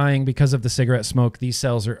 We're dying because of the cigarette smoke. These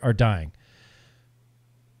cells are dying.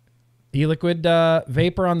 E-liquid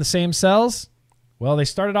vapor on the same cells? Well, they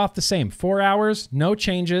started off the same. 4 hours, no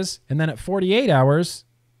changes. And then at 48 hours,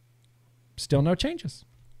 still no changes.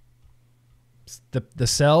 The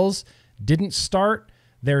cells didn't start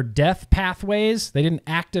their death pathways. They didn't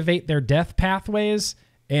activate their death pathways.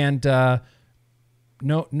 And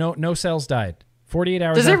no cells died. 48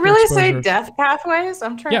 hours. Does it really say death pathways?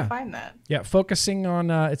 I'm trying to find that. Yeah, focusing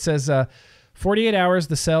on, it says 48 hours,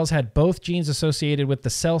 the cells had both genes associated with the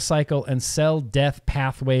cell cycle and cell death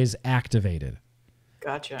pathways activated.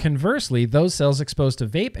 Gotcha. Conversely, those cells exposed to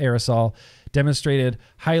vape aerosol demonstrated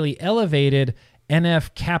highly elevated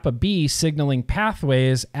NF-kappa B signaling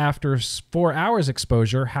pathways after 4 hours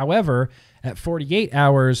exposure. However, at 48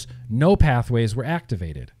 hours, no pathways were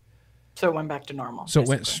activated. So it went back to normal. So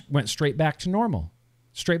basically. It went straight back to normal.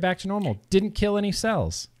 Straight back to normal. Didn't kill any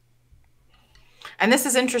cells. And this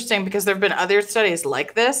is interesting because there have been other studies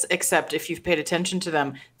like this, except if you've paid attention to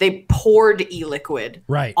them, they poured e-liquid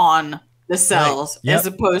on the cells as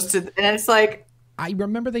opposed to, and it's like, I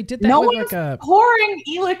remember they did that no with one's like pouring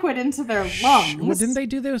e-liquid into their lungs. Well, didn't they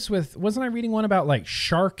do this with, wasn't I reading one about like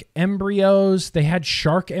shark embryos? They had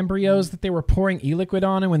shark embryos that they were pouring e-liquid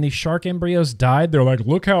on, and when these shark embryos died, they're like,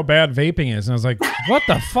 look how bad vaping is. And I was like, what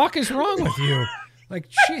the fuck is wrong with you? Like,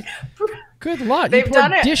 shit. Good luck. You pour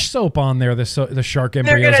dish soap on there, the shark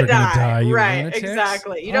embryos are going to die. Right,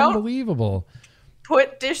 exactly. You don't Unbelievable.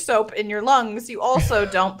 Put dish soap in your lungs. You also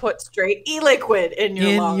don't put straight e-liquid in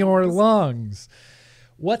your lungs.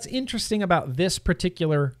 What's interesting about this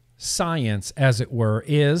particular science, as it were,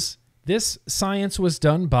 is this science was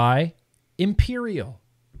done by Imperial.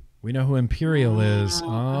 We know who Imperial is.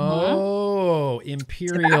 Oh,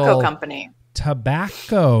 Imperial. Tobacco company.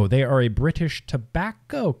 Tobacco. They are a British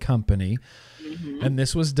tobacco company. And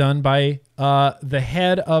this was done by the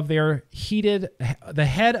head of their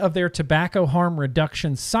tobacco harm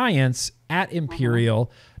reduction science at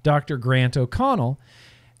Imperial, Dr. Grant O'Connell.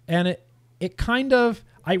 And it kind of,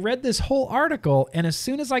 I read this whole article, and as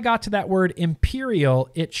soon as I got to that word Imperial,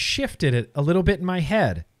 it shifted it a little bit in my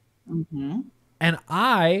head. And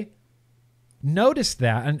I noticed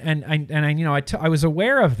that, and I was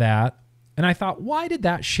aware of that, and I thought, why did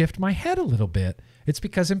that shift my head a little bit? It's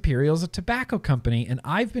because Imperial is a tobacco company, and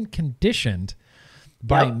I've been conditioned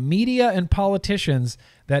by media and politicians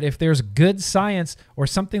that if there's good science or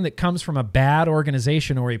something that comes from a bad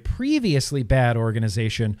organization or a previously bad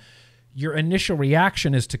organization, your initial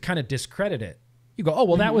reaction is to kind of discredit it. You go, oh,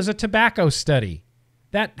 well, that was a tobacco study.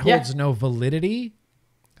 That holds no validity.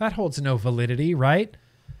 That holds no validity, right?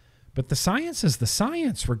 But the science is the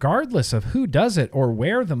science, regardless of who does it or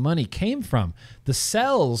where the money came from. The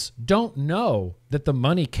cells don't know that the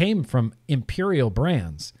money came from imperial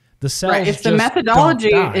brands. The cells if the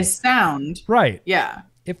methodology is sound. Right. Yeah.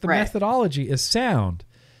 If the methodology is sound.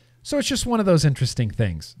 So it's just one of those interesting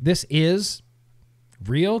things. This is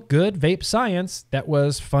real good vape science that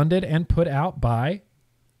was funded and put out by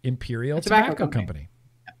Imperial Tobacco Company.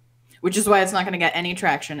 Which is why it's not going to get any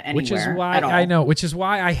traction anywhere. Which is why I know. Which is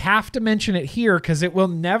why I have to mention it here because it will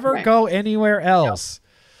never go anywhere else.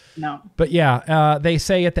 No. But yeah, they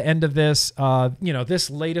say at the end of this, this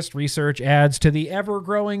latest research adds to the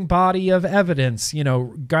ever-growing body of evidence,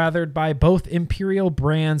 gathered by both Imperial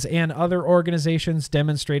brands and other organizations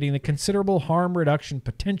demonstrating the considerable harm reduction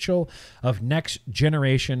potential of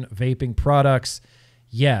next-generation vaping products.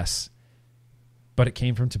 Yes, but it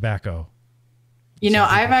came from tobacco.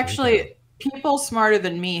 I've actually, people smarter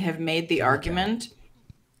than me have made the argument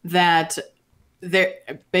that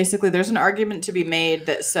there's an argument to be made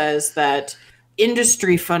that says that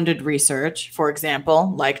industry-funded research, for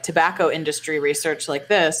example, like tobacco industry research like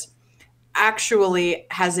this, actually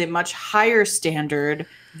has a much higher standard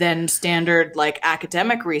than standard like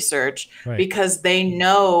academic research because they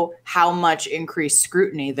know how much increased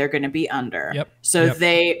scrutiny they're going to be under. So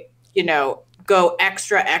they, go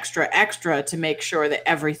extra to make sure that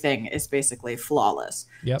everything is basically flawless.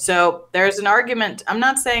 So there's an argument. I'm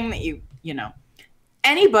not saying that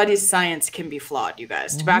anybody's science can be flawed, you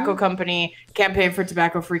guys. Tobacco company, campaign for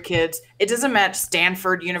tobacco-free kids. It doesn't matter.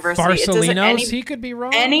 Stanford University. He could be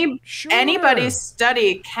wrong. Anybody's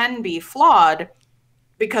study can be flawed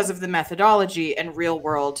because of the methodology and real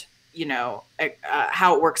world,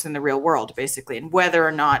 how it works in the real world, basically, and whether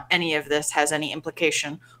or not any of this has any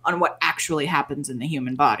implication on what actually happens in the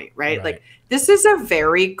human body, right? Like, this is a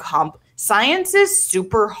very science is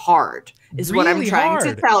super hard, is really what I'm trying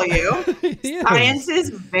to tell you. Science is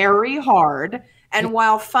very hard. And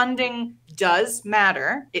while funding does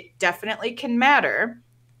matter, it definitely can matter.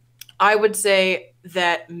 I would say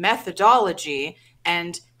that methodology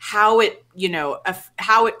and how it,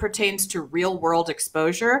 how it pertains to real world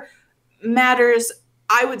exposure matters,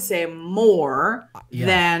 I would say, more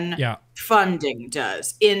than funding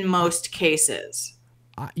does in most cases.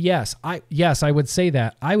 Yes, I would say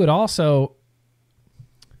that. I would also,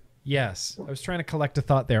 I was trying to collect a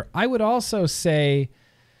thought there. I would also say,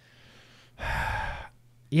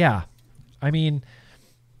 I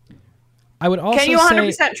would also say... Can you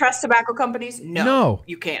 100% trust tobacco companies? No,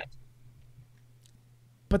 you can't.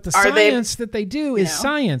 But the science that they do is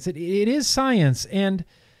science. It is science. And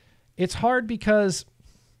it's hard because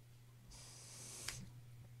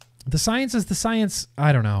the science is the science.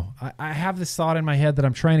 I don't know. I have this thought in my head that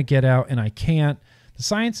I'm trying to get out and I can't. The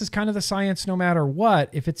science is kind of the science no matter what,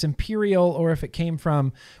 if it's imperial or if it came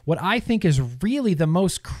from. What I think is really the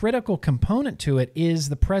most critical component to it is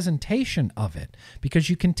the presentation of it, because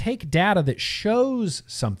you can take data that shows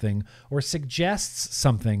something or suggests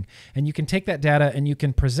something, and you can take that data and you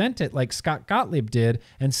can present it like Scott Gottlieb did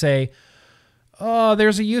and say, oh,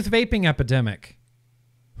 there's a youth vaping epidemic.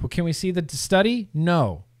 Well, can we see the study?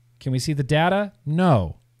 No. Can we see the data?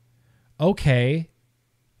 No. Okay.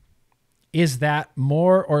 Is that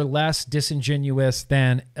more or less disingenuous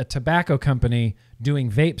than a tobacco company doing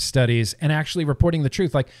vape studies and actually reporting the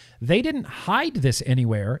truth? Like, they didn't hide this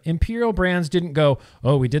anywhere. Imperial brands didn't go,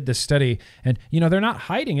 oh, we did this study. And, they're not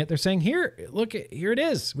hiding it. They're saying, here, look, here it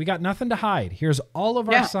is. We got nothing to hide. Here's all of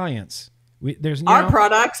our science. There's our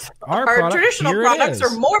products, our traditional products are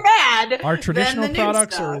more bad. Our traditional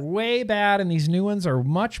products are way bad, and these new ones are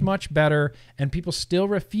much, much better. And people still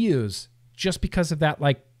refuse just because of that,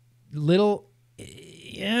 like, little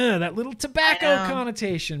tobacco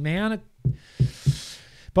connotation, man. It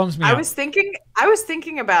bums me out. I was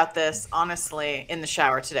thinking about this honestly in the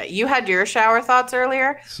shower today. You had your shower thoughts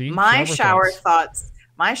earlier. My shower thoughts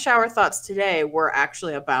today were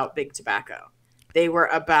actually about big tobacco. They were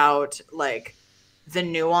about like the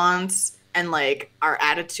nuance and like our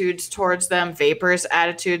attitudes towards them, vapors'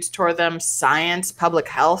 attitudes toward them, science, public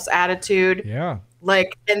health's attitude. Yeah.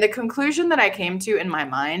 Like, and the conclusion that I came to in my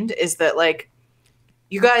mind is that, like,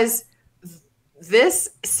 you guys, this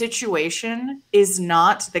situation is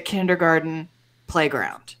not the kindergarten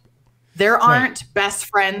playground. There aren't best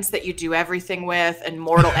friends that you do everything with and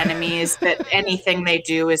mortal enemies that anything they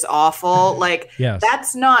do is awful. Like,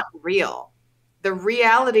 that's not real. the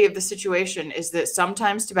reality of the situation is that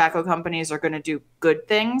sometimes tobacco companies are going to do good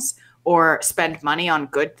things or spend money on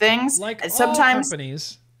good things. Like and all sometimes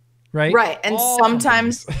companies, right? Right. And all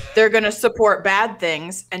sometimes companies. they're going to support bad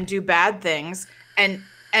things and do bad things. And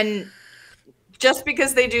just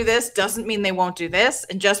because they do this doesn't mean they won't do this.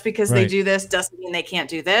 And just because they do this doesn't mean they can't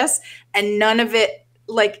do this. And none of it,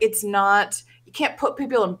 like, it's not, you can't put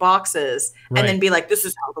people in boxes and then be like, this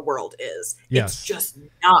is how the world is. Yes. It's just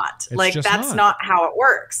not. It's like, just that's not how it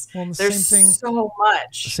works. Well, There's so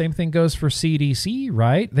much. Same thing goes for CDC,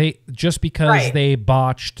 right? They just because they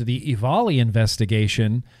botched the EVALI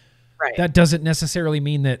investigation, that doesn't necessarily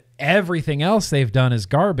mean that everything else they've done is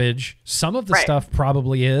garbage. Some of the stuff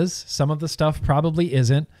probably is. Some of the stuff probably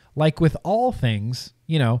isn't. Like with all things,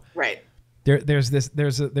 you know, there's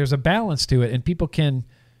a balance to it, and people can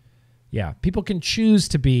choose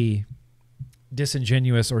to be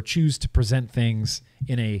disingenuous or choose to present things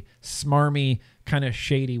in a smarmy, kind of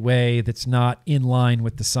shady way that's not in line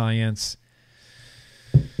with the science.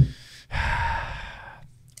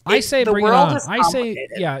 I say bring it on. I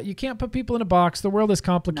say, you can't put people in a box. The world is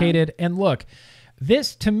complicated. No. And look,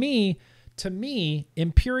 this to me,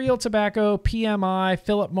 Imperial Tobacco, PMI,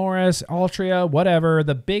 Philip Morris, Altria, whatever,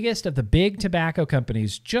 the biggest of the big tobacco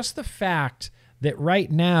companies, just the fact that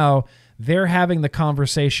right now they're having the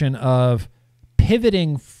conversation of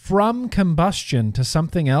pivoting from combustion to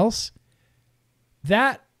something else,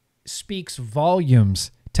 that speaks volumes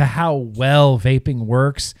to how well vaping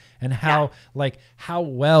works and how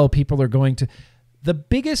well people are going to. The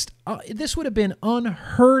biggest, this would have been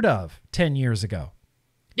unheard of 10 years ago.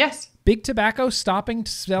 Yes. Big tobacco stopping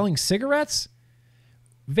selling cigarettes.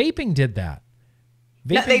 Vaping did that.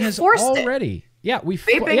 Vaping has already.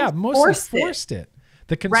 It. Yeah, mostly forced it.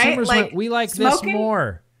 The consumers went, we like this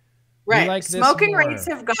more. Right. Like smoking rates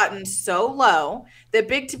have gotten so low that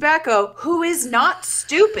big tobacco, who is not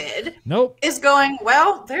stupid, is going,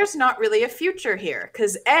 well, there's not really a future here.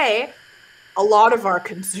 Because A, a lot of our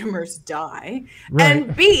consumers die.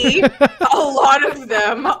 And B, a lot of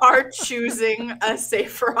them are choosing a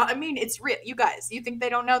safer. I mean, it's real. You guys, you think they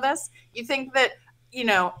don't know this? You think that, you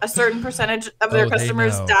know, a certain percentage of their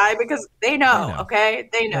customers die because they know, okay?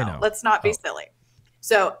 They know. Let's not be silly.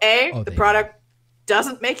 So A, the product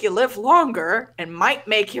doesn't make you live longer and might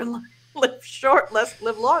make you live short, less.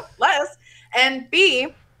 And B,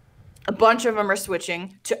 a bunch of them are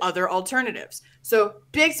switching to other alternatives. So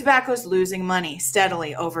big tobacco is losing money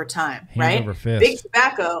steadily over time, right? Over fist. Big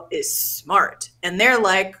tobacco is smart. And they're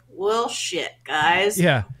like, well, shit, guys.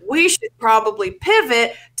 Yeah. We should probably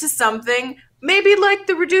pivot to something maybe like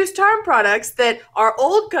the reduced harm products that our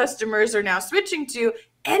old customers are now switching to.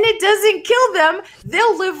 And it doesn't kill them.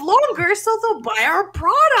 They'll live longer, so they'll buy our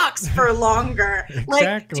products for longer. Exactly.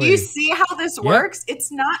 Like, do you see how this works?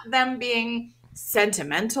 It's not them being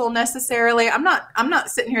sentimental necessarily. I'm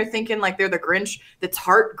not sitting here thinking like they're the Grinch that's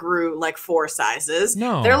heart grew like 4 sizes.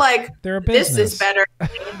 No, they're like, they're a business. This is better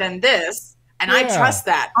than this. And I trust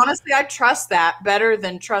that. Honestly, I trust that better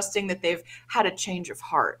than trusting that they've had a change of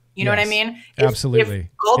heart. You know what I mean?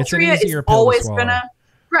 Absolutely. If Altria is always gonna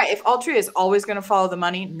if Altria is always going to follow the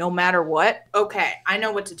money no matter what, okay, I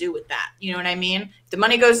know what to do with that. You know what I mean? If the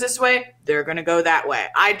money goes this way, they're going to go that way.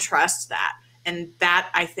 I trust that. And that,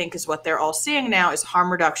 I think, is what they're all seeing now is harm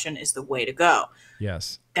reduction is the way to go.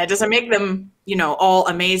 Yes. That doesn't make them, you know, all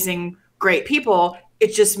amazing, great people.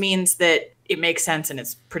 It just means that it makes sense and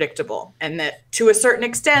it's predictable. And that to a certain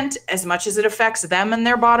extent, as much as it affects them and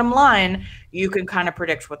their bottom line, you can kind of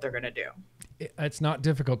predict what they're going to do. It's not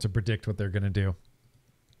difficult to predict what they're going to do.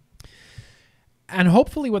 And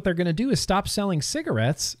hopefully what they're going to do is stop selling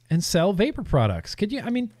cigarettes and sell vapor products. Could you, I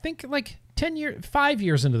mean, think like 5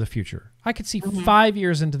 years into the future. I could see 5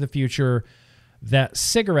 years into the future that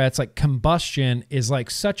cigarettes, like combustion, is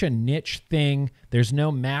like such a niche thing. There's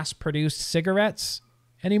no mass-produced cigarettes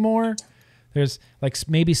anymore. There's like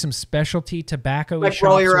maybe some specialty tobacco like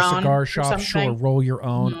shops or cigar shops. Sure, roll your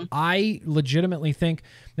own. I legitimately think,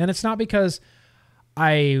 and it's not because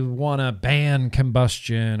I want to ban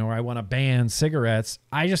combustion or I want to ban cigarettes.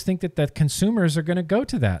 I just think that the consumers are going to go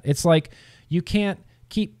to that. It's like you can't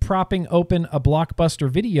keep propping open a Blockbuster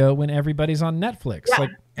video when everybody's on Netflix. Yeah, like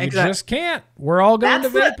you just can't. We're all going to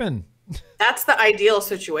vaping. That's the ideal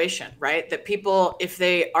situation, right? That people, if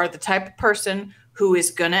they are the type of person who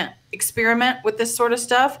is going to experiment with this sort of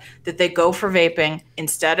stuff, that they go for vaping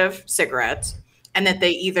instead of cigarettes, and that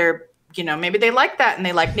they either, you know, maybe they like that and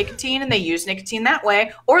they like nicotine and they use nicotine that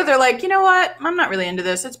way. Or they're like, you know what? I'm not really into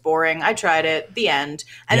this. It's boring. I tried it. The end.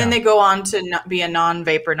 And then they go on to be a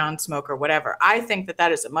non-vapor, non-smoker, whatever. I think that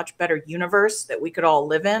that is a much better universe that we could all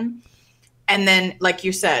live in. And then, like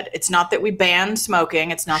you said, it's not that we ban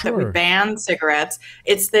smoking. It's not that we ban cigarettes.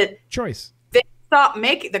 It's that choice. They stop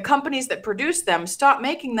making, the companies that produce them stop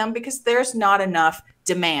making them because there's not enough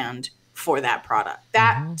demand for that product.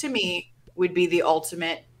 That to me would be the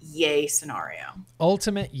ultimate yay scenario.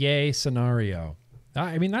 Ultimate yay scenario.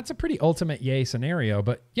 I mean, that's a pretty ultimate yay scenario,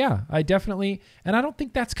 but yeah, I definitely, and I don't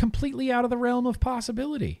think that's completely out of the realm of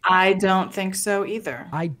possibility. I don't think so either.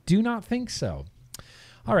 I do not think so.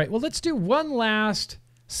 All right, well, let's do one last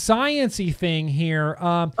science-y thing here.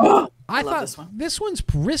 I thought this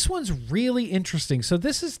one's really interesting. So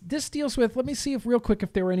this deals with, let me see if real quick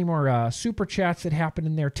if there were any more super chats that happened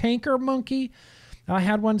in there. Tanker Monkey. I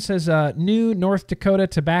had one says, new North Dakota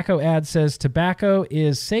tobacco ad says, tobacco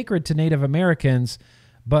is sacred to Native Americans,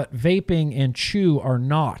 but vaping and chew are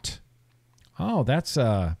not. Oh, that's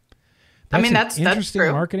an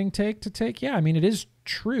interesting marketing take to take. Yeah, I mean, it is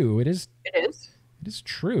true. It is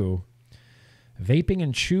true. Vaping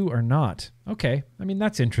and chew are not. Okay. I mean,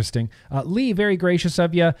 that's interesting. Lee, very gracious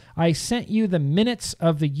of you. I sent you the minutes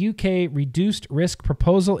of the UK reduced risk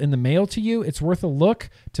proposal in the mail to you. It's worth a look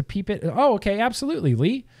to peep it. Oh, okay. Absolutely,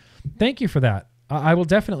 Lee. Thank you for that. I will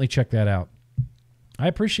definitely check that out. I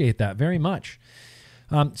appreciate that very much.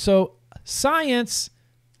 So science,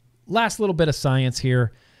 last little bit of science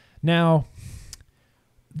here. Now,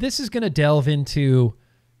 this is going to delve into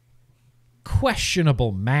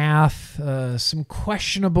questionable math, some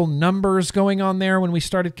questionable numbers going on there when we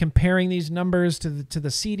started comparing these numbers to the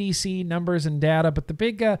CDC numbers and data. But the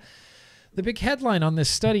big headline on this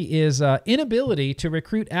study is inability to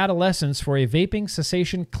recruit adolescents for a vaping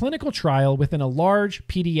cessation clinical trial within a large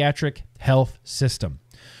pediatric health system.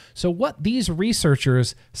 So what these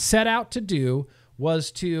researchers set out to do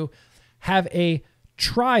was to have a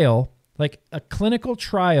trial, like a clinical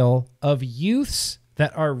trial of youths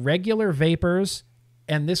that are regular vapors,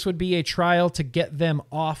 and this would be a trial to get them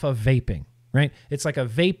off of vaping, right? It's like a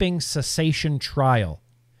vaping cessation trial.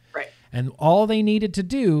 Right. And all they needed to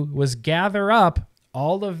do was gather up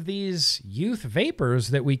all of these youth vapors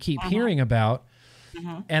that we keep hearing about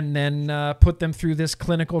and then put them through this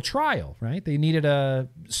clinical trial, right? They needed a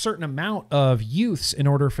certain amount of youths in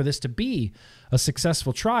order for this to be a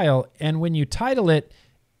successful trial. And when you title it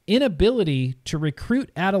inability to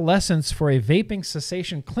recruit adolescents for a vaping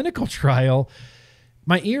cessation clinical trial,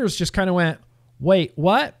 my ears just kind of went, wait,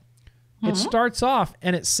 what? It starts off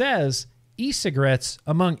and it says e-cigarettes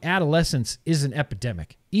among adolescents is an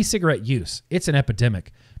epidemic. E-cigarette use, it's an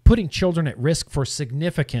epidemic, putting children at risk for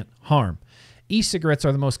significant harm. E-cigarettes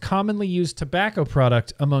are the most commonly used tobacco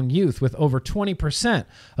product among youth, with over 20%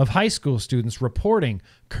 of high school students reporting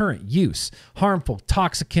current use. Harmful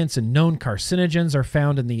toxicants and known carcinogens are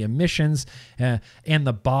found in the emissions and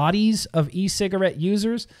the bodies of e-cigarette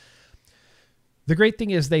users. The great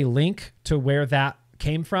thing is they link to where that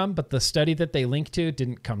came from, but the study that they linked to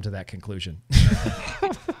didn't come to that conclusion.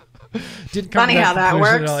 Didn't come Funny how that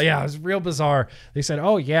works. Yeah, it was real bizarre. They said,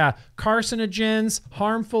 oh yeah, carcinogens,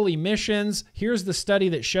 harmful emissions. Here's the study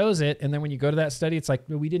that shows it. And then when you go to that study, it's like,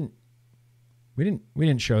 well, we didn't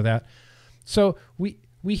show that. So we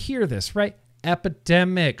hear this, right?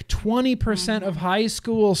 Epidemic, 20% of high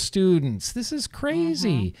school students. This is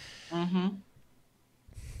crazy.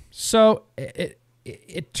 So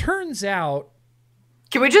it turns out.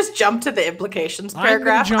 Can we just jump to the implications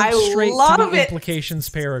paragraph? I love the implications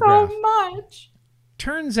paragraph so much.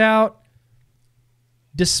 Turns out,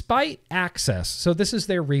 despite access, so this is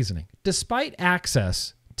their reasoning, despite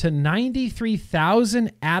access to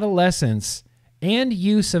 93,000 adolescents and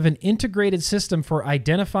use of an integrated system for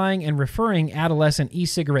identifying and referring adolescent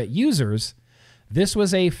e-cigarette users, this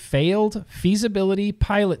was a failed feasibility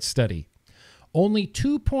pilot study. Only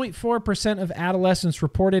 2.4% of adolescents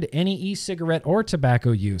reported any e-cigarette or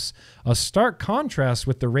tobacco use, a stark contrast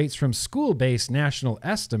with the rates from school-based national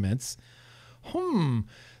estimates.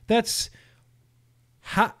 That's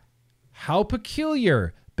how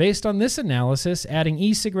peculiar. Based on this analysis, adding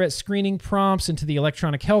e-cigarette screening prompts into the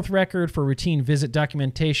electronic health record for routine visit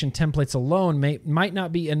documentation templates alone might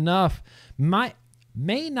not be enough,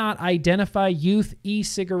 may not identify youth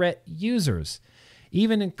e-cigarette users.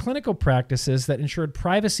 Even in clinical practices that ensured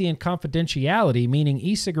privacy and confidentiality, meaning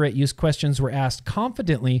e-cigarette use questions were asked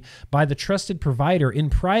confidently by the trusted provider in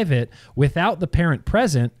private without the parent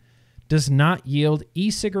present, does not yield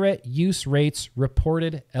e-cigarette use rates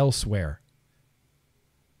reported elsewhere.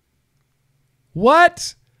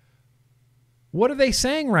 What? What are they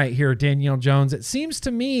saying right here, Danielle Jones? It seems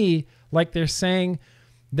to me like they're saying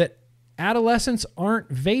that adolescents aren't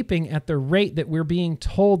vaping at the rate that we're being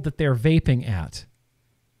told that they're vaping at.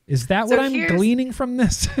 Is that what I'm gleaning from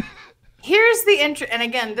this? Here's the and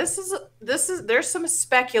again, this is there's some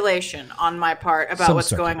speculation on my part about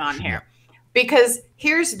what's going on here. Because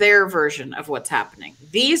here's their version of what's happening.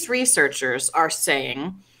 These researchers are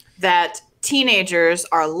saying that teenagers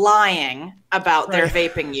are lying about their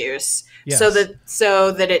vaping use, so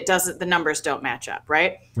that it doesn't, the numbers don't match up,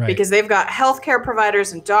 right? Because they've got healthcare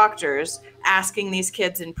providers and doctors asking these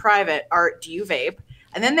kids in private, do you vape?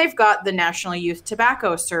 And then they've got the National Youth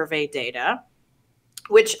Tobacco Survey data,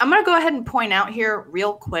 which I'm going to go ahead and point out here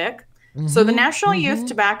real quick. So the National Youth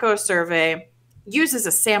Tobacco Survey uses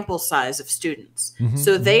a sample size of students.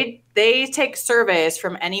 So they take surveys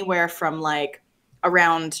from anywhere from like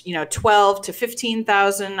around 12 to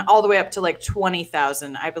 15,000 all the way up to like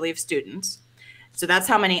 20,000, I believe, students. So that's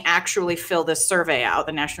how many actually fill this survey out,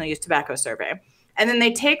 the National Youth Tobacco Survey. And then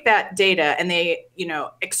they take that data and they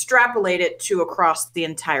extrapolate it to across the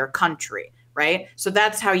entire country. Right? So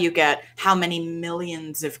that's how you get how many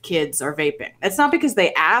millions of kids are vaping. It's not because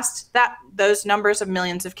they asked those numbers of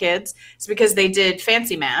millions of kids. It's because they did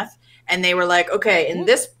fancy math and they were like, okay, in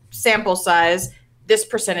this sample size, this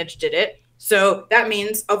percentage did it. So that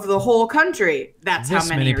means of the whole country, that's how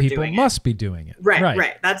many people must be doing it.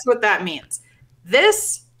 Right. That's what that means.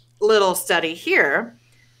 This little study here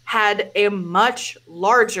had a much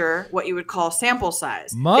larger, what you would call sample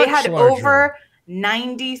size. They had over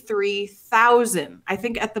 93,000. I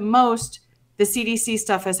think at the most, the CDC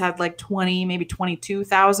stuff has had like 20, maybe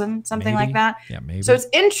 22,000, something like that. Yeah, maybe. So it's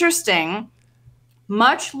interesting,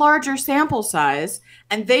 much larger sample size,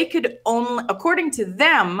 and they could only, according to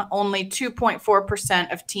them, only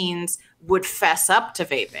 2.4% of teens would fess up to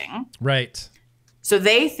vaping. Right. So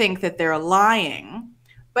they think that they're lying.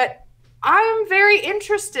 But I'm very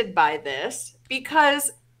interested by this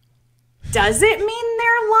because does it mean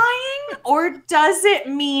they're lying, or does it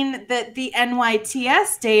mean that the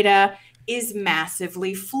NYTS data is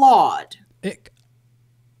massively flawed?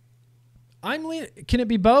 Can it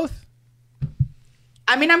be both?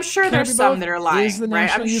 I mean, I'm sure there's some that are lying. Is the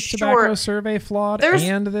National Youth Tobacco Survey flawed?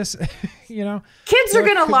 And this, kids are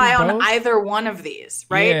going to lie on either one of these,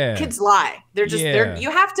 right? Yeah. Kids lie. They're just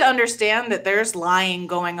you have to understand that there's lying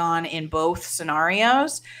going on in both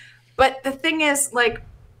scenarios. But the thing is, like,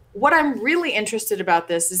 what I'm really interested about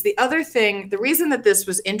this is the reason that this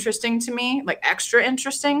was interesting to me, like extra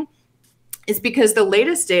interesting, is because the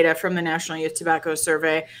latest data from the National Youth Tobacco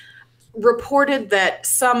Survey reported that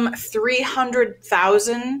some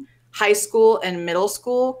 300,000 high school and middle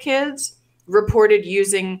school kids reported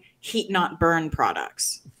using heat not burn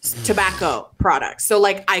products, tobacco products. So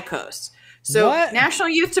like IQOS. So National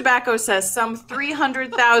Youth Tobacco says some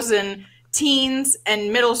 300,000 teens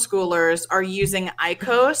and middle schoolers are using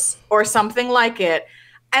IQOS or something like it.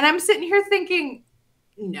 And I'm sitting here thinking,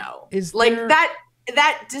 no.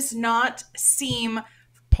 That does not seem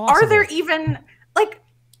possible. Are there even, like,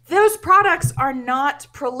 those products are not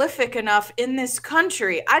prolific enough in this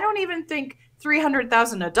country. I don't even think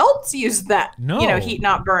 300,000 adults use that, heat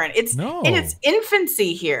not burn. It's in its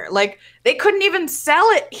infancy here. Like, they couldn't even sell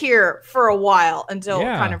it here for a while until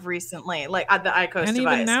kind of recently, like at the IQOS and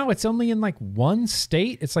device. Even now, it's only in like one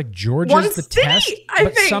state. It's like Georgia's the test,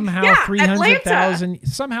 but somehow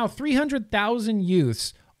 300,000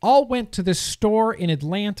 youths all went to this store in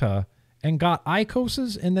Atlanta and got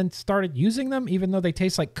IQOSs and then started using them, even though they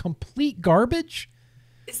taste like complete garbage.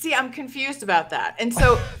 See, I'm confused about that. And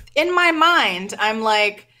so in my mind, I'm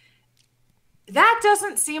like, that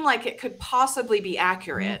doesn't seem like it could possibly be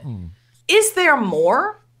accurate. Is there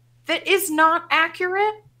more that is not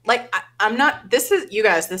accurate? Like, I'm not, this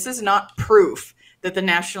is not proof that the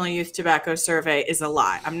National Youth Tobacco Survey is a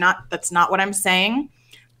lie. That's not what I'm saying.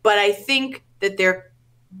 But I think that there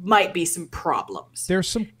might be some problems.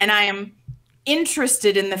 And I am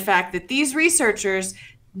interested in the fact that these researchers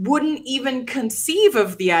wouldn't even conceive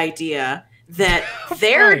of the idea that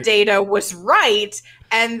their data was right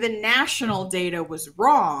and the national data was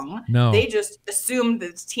wrong. No. They just assumed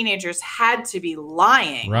that teenagers had to be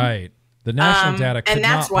lying. Right. The national data could and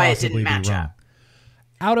that's not why it possibly didn't match be wrong. up.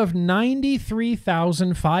 Out of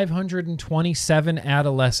 93,527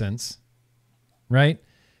 adolescents, right?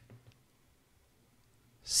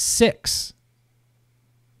 6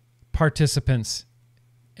 participants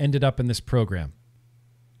ended up in this program.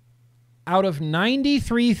 Out of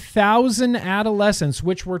 93,000 adolescents,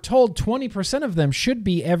 which we're told 20% of them should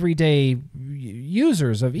be everyday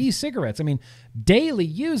users of e-cigarettes. I mean, daily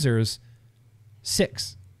users,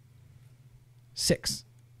 6.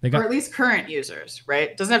 Or at least current users,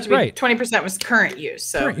 right? Doesn't have to be 20% was current use.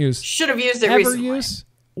 So current use. Should have used it recently. Use,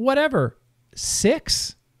 whatever.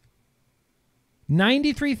 6.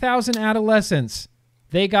 93,000 adolescents.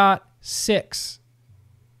 They got 6.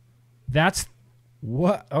 That's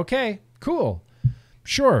what? Okay, cool.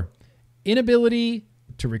 Sure. Inability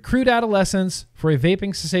to recruit adolescents for a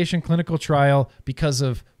vaping cessation clinical trial because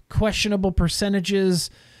of questionable percentages,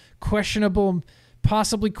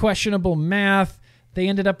 possibly questionable math. They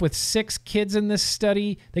ended up with 6 kids in this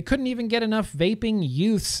study. They couldn't even get enough vaping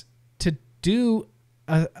youths to do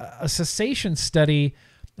a cessation study.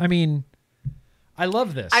 I mean, I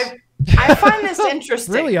love this. I find this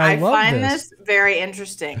interesting. Really, I find this very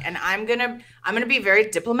interesting, and I'm gonna be very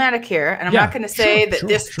diplomatic here, and I'm not gonna say that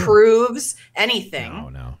this proves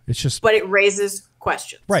anything. No, it's just. But it raises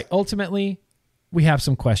questions. Right. Ultimately, we have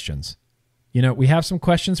some questions. You know, we have some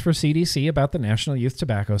questions for CDC about the National Youth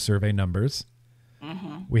Tobacco Survey numbers.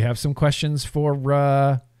 Mm-hmm. We have some questions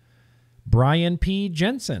for Brian P.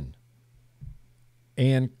 Jensen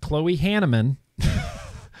and Chloe Hanneman,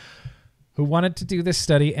 who wanted to do this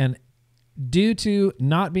study, and due to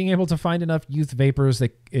not being able to find enough youth vapors,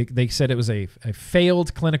 they said it was a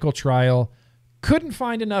failed clinical trial. Couldn't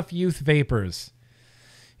find enough youth vapors.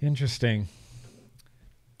 Interesting.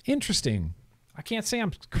 I can't say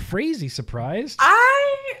I'm crazy surprised.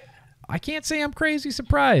 I can't say I'm crazy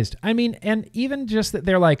surprised. I mean, and even just that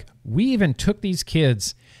they're like, we even took these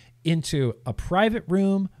kids into a private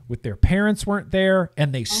room with their parents weren't there,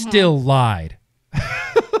 and they still lied.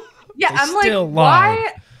 Yeah, I'm like,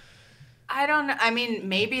 why? I don't know. I mean,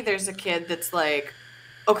 maybe there's a kid that's like,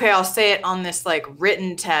 okay, I'll say it on this like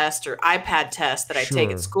written test or iPad test that I take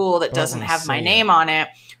at school that doesn't have my name on it,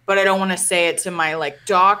 but I don't want to say it to my like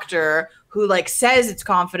doctor who like says it's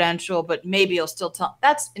confidential, but maybe he'll still tell.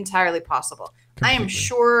 That's entirely possible. Completely. I am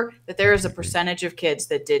sure that there is a percentage of kids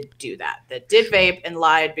that did do that did vape and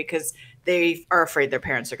lied because they are afraid their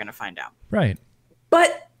parents are going to find out. Right.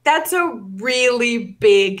 But that's a really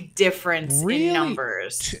big difference in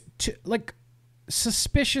numbers. Like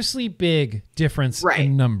suspiciously big difference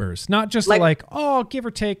in numbers. Not just like, oh, give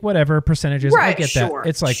or take, whatever percentages. Right, I get that.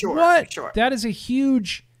 It's like, what? Sure. That is a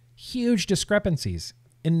huge discrepancies.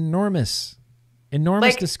 Enormous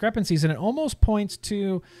discrepancies. And it almost points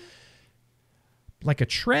to like a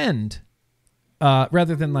trend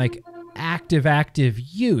rather than like active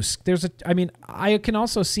use. I can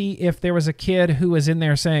also see if there was a kid who was in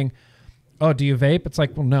there saying, oh, do you vape? It's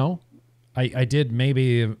like, well, no, I did.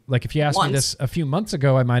 Maybe like if you asked me this a few months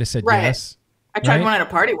ago, I might've said yes. I tried one at a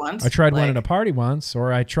party once. I tried one at a party once,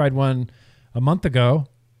 or I tried one a month ago,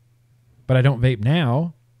 but I don't vape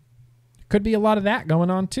now. Could be a lot of that going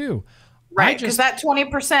on too. Right. Because that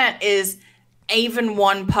 20% is even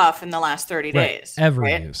one puff in the last 30 days.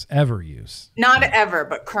 Ever use. Not ever,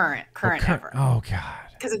 but current ever. Oh, God.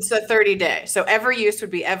 Because it's a 30-day. So ever use would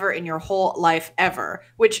be ever in your whole life ever,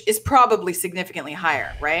 which is probably significantly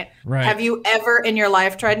higher, right? Right. Have you ever in your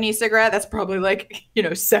life tried an e-cigarette? That's probably like,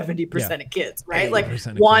 70% of kids, right? Like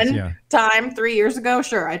one time 3 years ago,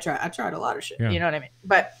 sure, I tried a lot of shit. Yeah. You know what I mean?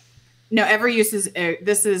 But no, ever use is,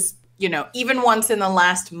 this is, even once in the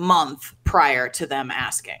last month prior to them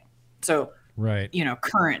asking. So,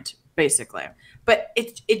 current basically. But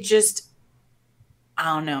it just, I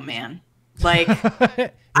don't know, man. Like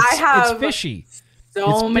it's fishy.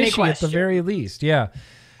 So many fishy questions at the very least. Yeah.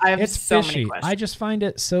 It's so many questions. I just find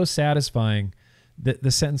it so satisfying that the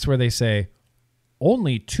sentence where they say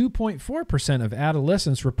only 2.4% of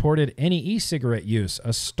adolescents reported any e-cigarette use,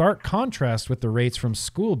 a stark contrast with the rates from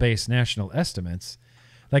school-based national estimates.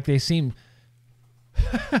 Like they seem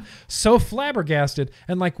so flabbergasted.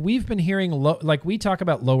 And like we've been hearing, like we talk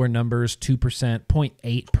about lower numbers, 2%,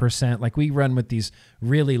 0.8%. Like we run with these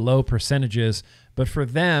really low percentages. But for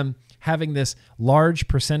them, having this large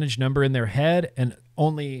percentage number in their head and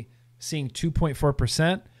only seeing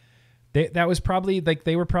 2.4%, that was probably like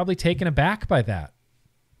they were probably taken aback by that.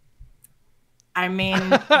 I mean,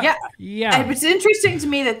 yeah. It's interesting to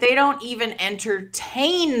me that they don't even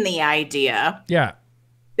entertain the idea. Yeah.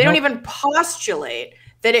 They don't even postulate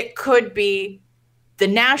that it could be the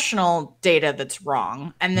national data that's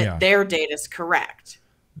wrong and that their data is correct.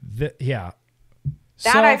 That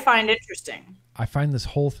I find interesting. I find this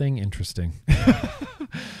whole thing interesting.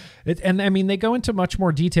 And I mean, they go into much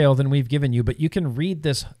more detail than we've given you, but you can read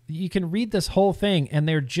this whole thing and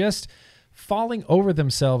they're just falling over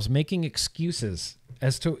themselves, making excuses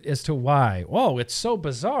as to why. Whoa, it's so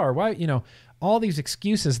bizarre. Why, all these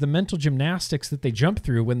excuses, the mental gymnastics that they jumped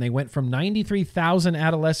through when they went from 93,000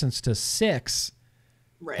 adolescents to 6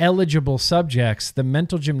 eligible subjects, the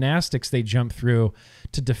mental gymnastics they jumped through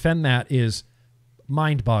to defend that is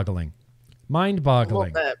mind-boggling.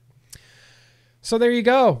 Mind-boggling. So there you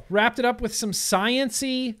go. Wrapped it up with some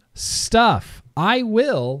science-y stuff. I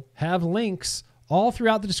will have links all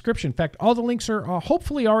throughout the description. In fact, all the links are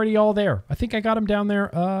hopefully already all there. I think I got them down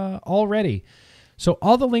there already. So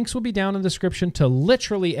all the links will be down in the description to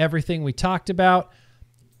literally everything we talked about.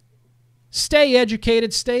 Stay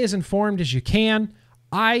educated. Stay as informed as you can.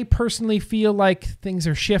 I personally feel like things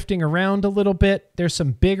are shifting around a little bit. There's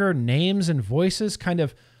some bigger names and voices kind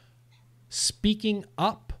of speaking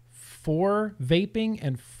up for vaping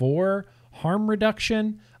and for harm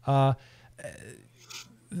reduction.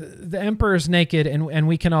 The emperor's naked, and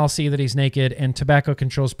we can all see that he's naked, and tobacco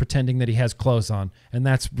control's pretending that he has clothes on. And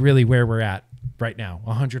that's really where we're at right now.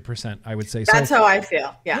 100%, I would say. That's how I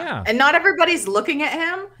feel. Yeah. And not everybody's looking at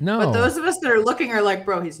him. No. But those of us that are looking are like,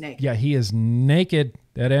 bro, he's naked. Yeah, he is naked.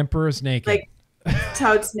 That emperor's naked. Like,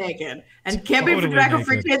 totes naked. And Camping for Tobacco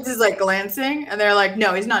Free Kids is like glancing, and they're like,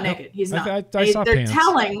 no, he's not naked. He's not. I saw they're pants.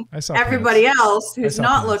 telling everybody else who's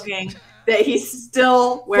not looking that he's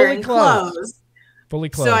still wearing clothes. Fully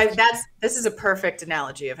clothed. So this is a perfect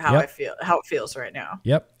analogy of how it feels right now.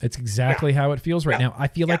 Yep, it's exactly how it feels right now. I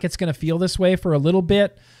feel like it's going to feel this way for a little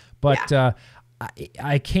bit, but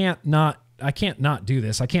I can't not do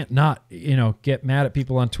this. I can't not get mad at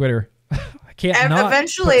people on Twitter. I can't not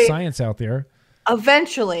put science out there.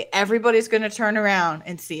 Eventually, everybody's going to turn around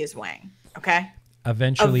and see his wang. Okay.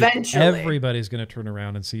 Eventually, everybody's going to turn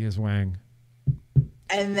around and see his wang.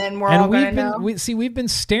 And then we're all going to know. We've been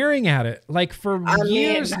staring at it like for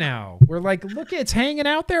years now. We're like, look, it's hanging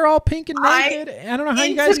out there all pink and naked. I don't know how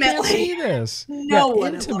you guys can't see this.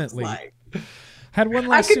 Intimately. Had one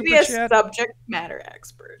last super chat. I could be a subject matter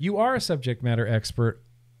expert. You are a subject matter expert.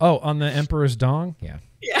 Oh, on the Emperor's dong? Yeah.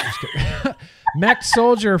 Yeah. Mech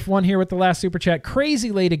Soldier, one here with the last super chat.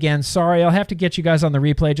 Crazy late again. Sorry, I'll have to get you guys on the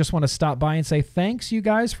replay. Just want to stop by and say thanks, you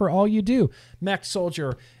guys, for all you do. Mech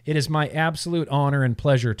Soldier, it is my absolute honor and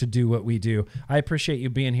pleasure to do what we do. I appreciate you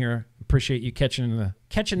being here. Appreciate you catching that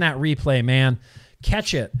replay, man.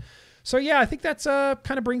 Catch it. So yeah, I think that's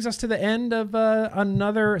kind of brings us to the end of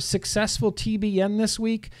another successful TBN this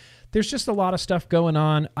week. There's just a lot of stuff going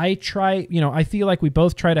on. I feel like we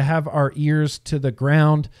both try to have our ears to the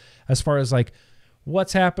ground as far as like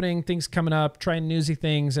what's happening, things coming up, trying newsy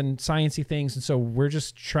things and sciencey things. And so we're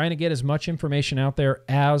just trying to get as much information out there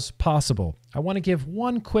as possible. I want to give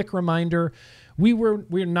one quick reminder.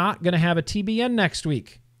 We're not going to have a TBN next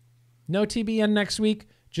week. No TBN next week.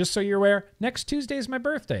 Just so you're aware, next Tuesday is my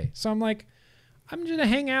birthday. So I'm like, I'm going to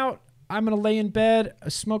hang out. I'm going to lay in bed,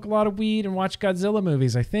 smoke a lot of weed, and watch Godzilla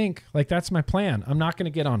movies, I think. Like, that's my plan. I'm not going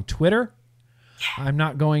to get on Twitter. Yeah. I'm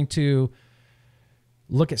not going to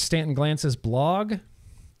look at Stanton Glance's blog.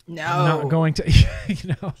 No. I'm not going to,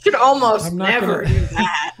 should almost never do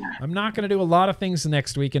that. I'm not going to do a lot of things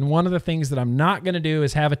next week, and one of the things that I'm not going to do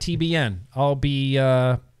is have a TBN. I'll be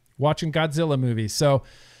watching Godzilla movies. So...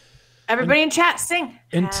 everybody in chat, sing.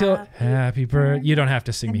 Happy birthday. You don't have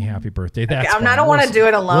to sing me happy birthday. That's okay, I don't want to do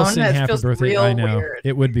it alone. We'll sing that happy feels birthday. real I know. weird.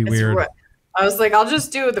 It would be weird. I was like, I'll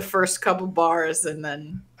just do the first couple bars and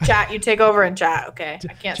then chat. You take over and chat. Okay.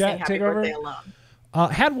 I can't sing happy birthday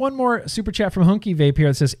alone. Had one more super chat from Hunky Vape here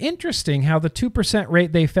that says, interesting how the 2%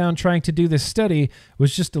 rate they found trying to do this study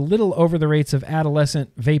was just a little over the rates of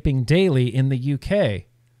adolescent vaping daily in the UK.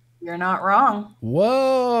 You're not wrong.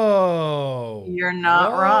 Whoa. You're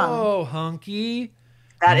not wrong. Whoa, Hunky.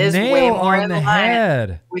 That is way more in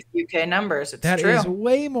line with UK numbers. It's true. That is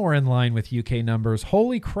way more in line with UK numbers.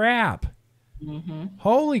 Holy crap. Mm-hmm.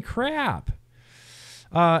 Holy crap.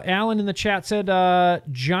 Alan in the chat said,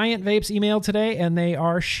 Giant Vapes emailed today, and they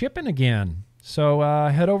are shipping again. So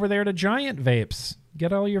head over there to Giant Vapes.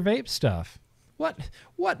 Get all your vape stuff. What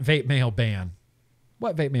vape mail ban?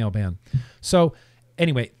 What vape mail ban? So...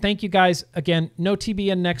 anyway, thank you guys. Again, no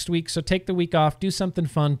TBN next week, so take the week off. Do something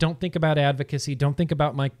fun. Don't think about advocacy. Don't think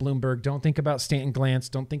about Mike Bloomberg. Don't think about Stanton Glantz.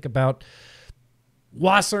 Don't think about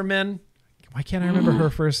Wasserman. Why can't I remember her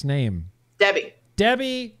first name?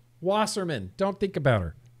 Debbie Wasserman. Don't think about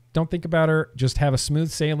her. Don't think about her. Just have a smooth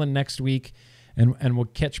sailing next week, and we'll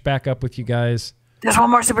catch back up with you guys. There's one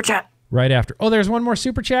more super chat. Right after. Oh, there's one more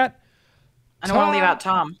super chat? I don't want to leave out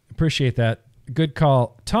Tom. Appreciate that. Good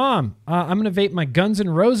call. Tom, I'm going to vape my Guns N'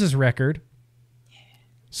 Roses record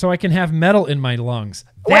so I can have metal in my lungs.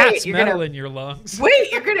 That's metal in your lungs.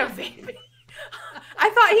 Wait, you're going to vape it? I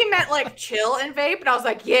thought he meant like chill and vape, and I was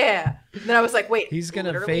like, yeah. And then I was like, wait, he's going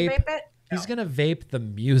to vape it? No. He's going to vape the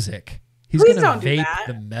music. He's going to vape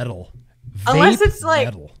the metal. Unless it's like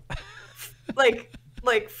metal.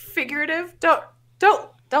 like figurative. Don't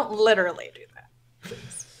literally do that,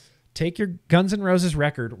 please. Take your Guns N' Roses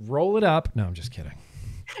record, roll it up. No, I'm just kidding.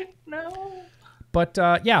 No. But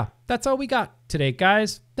yeah, that's all we got today,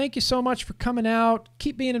 guys. Thank you so much for coming out.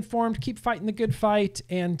 Keep being informed. Keep fighting the good fight.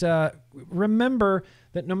 And remember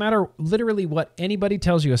that no matter literally what anybody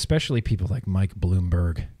tells you, especially people like Mike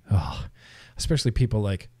Bloomberg, especially people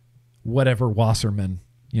like whatever Wasserman,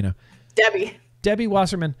 you know. Debbie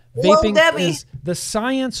Wasserman, vaping is, the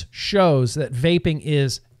science shows that vaping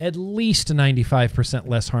is at least 95%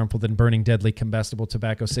 less harmful than burning deadly combustible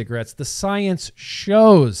tobacco cigarettes. The science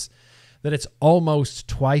shows that it's almost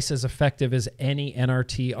twice as effective as any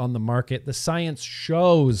NRT on the market. The science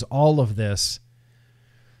shows all of this.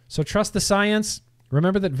 So trust the science.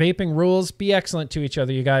 Remember that vaping rules. Be excellent to each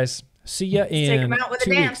other, you guys. See ya in 2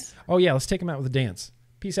 weeks. Oh yeah, let's take them out with a dance.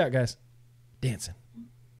 Peace out, guys. Dancing.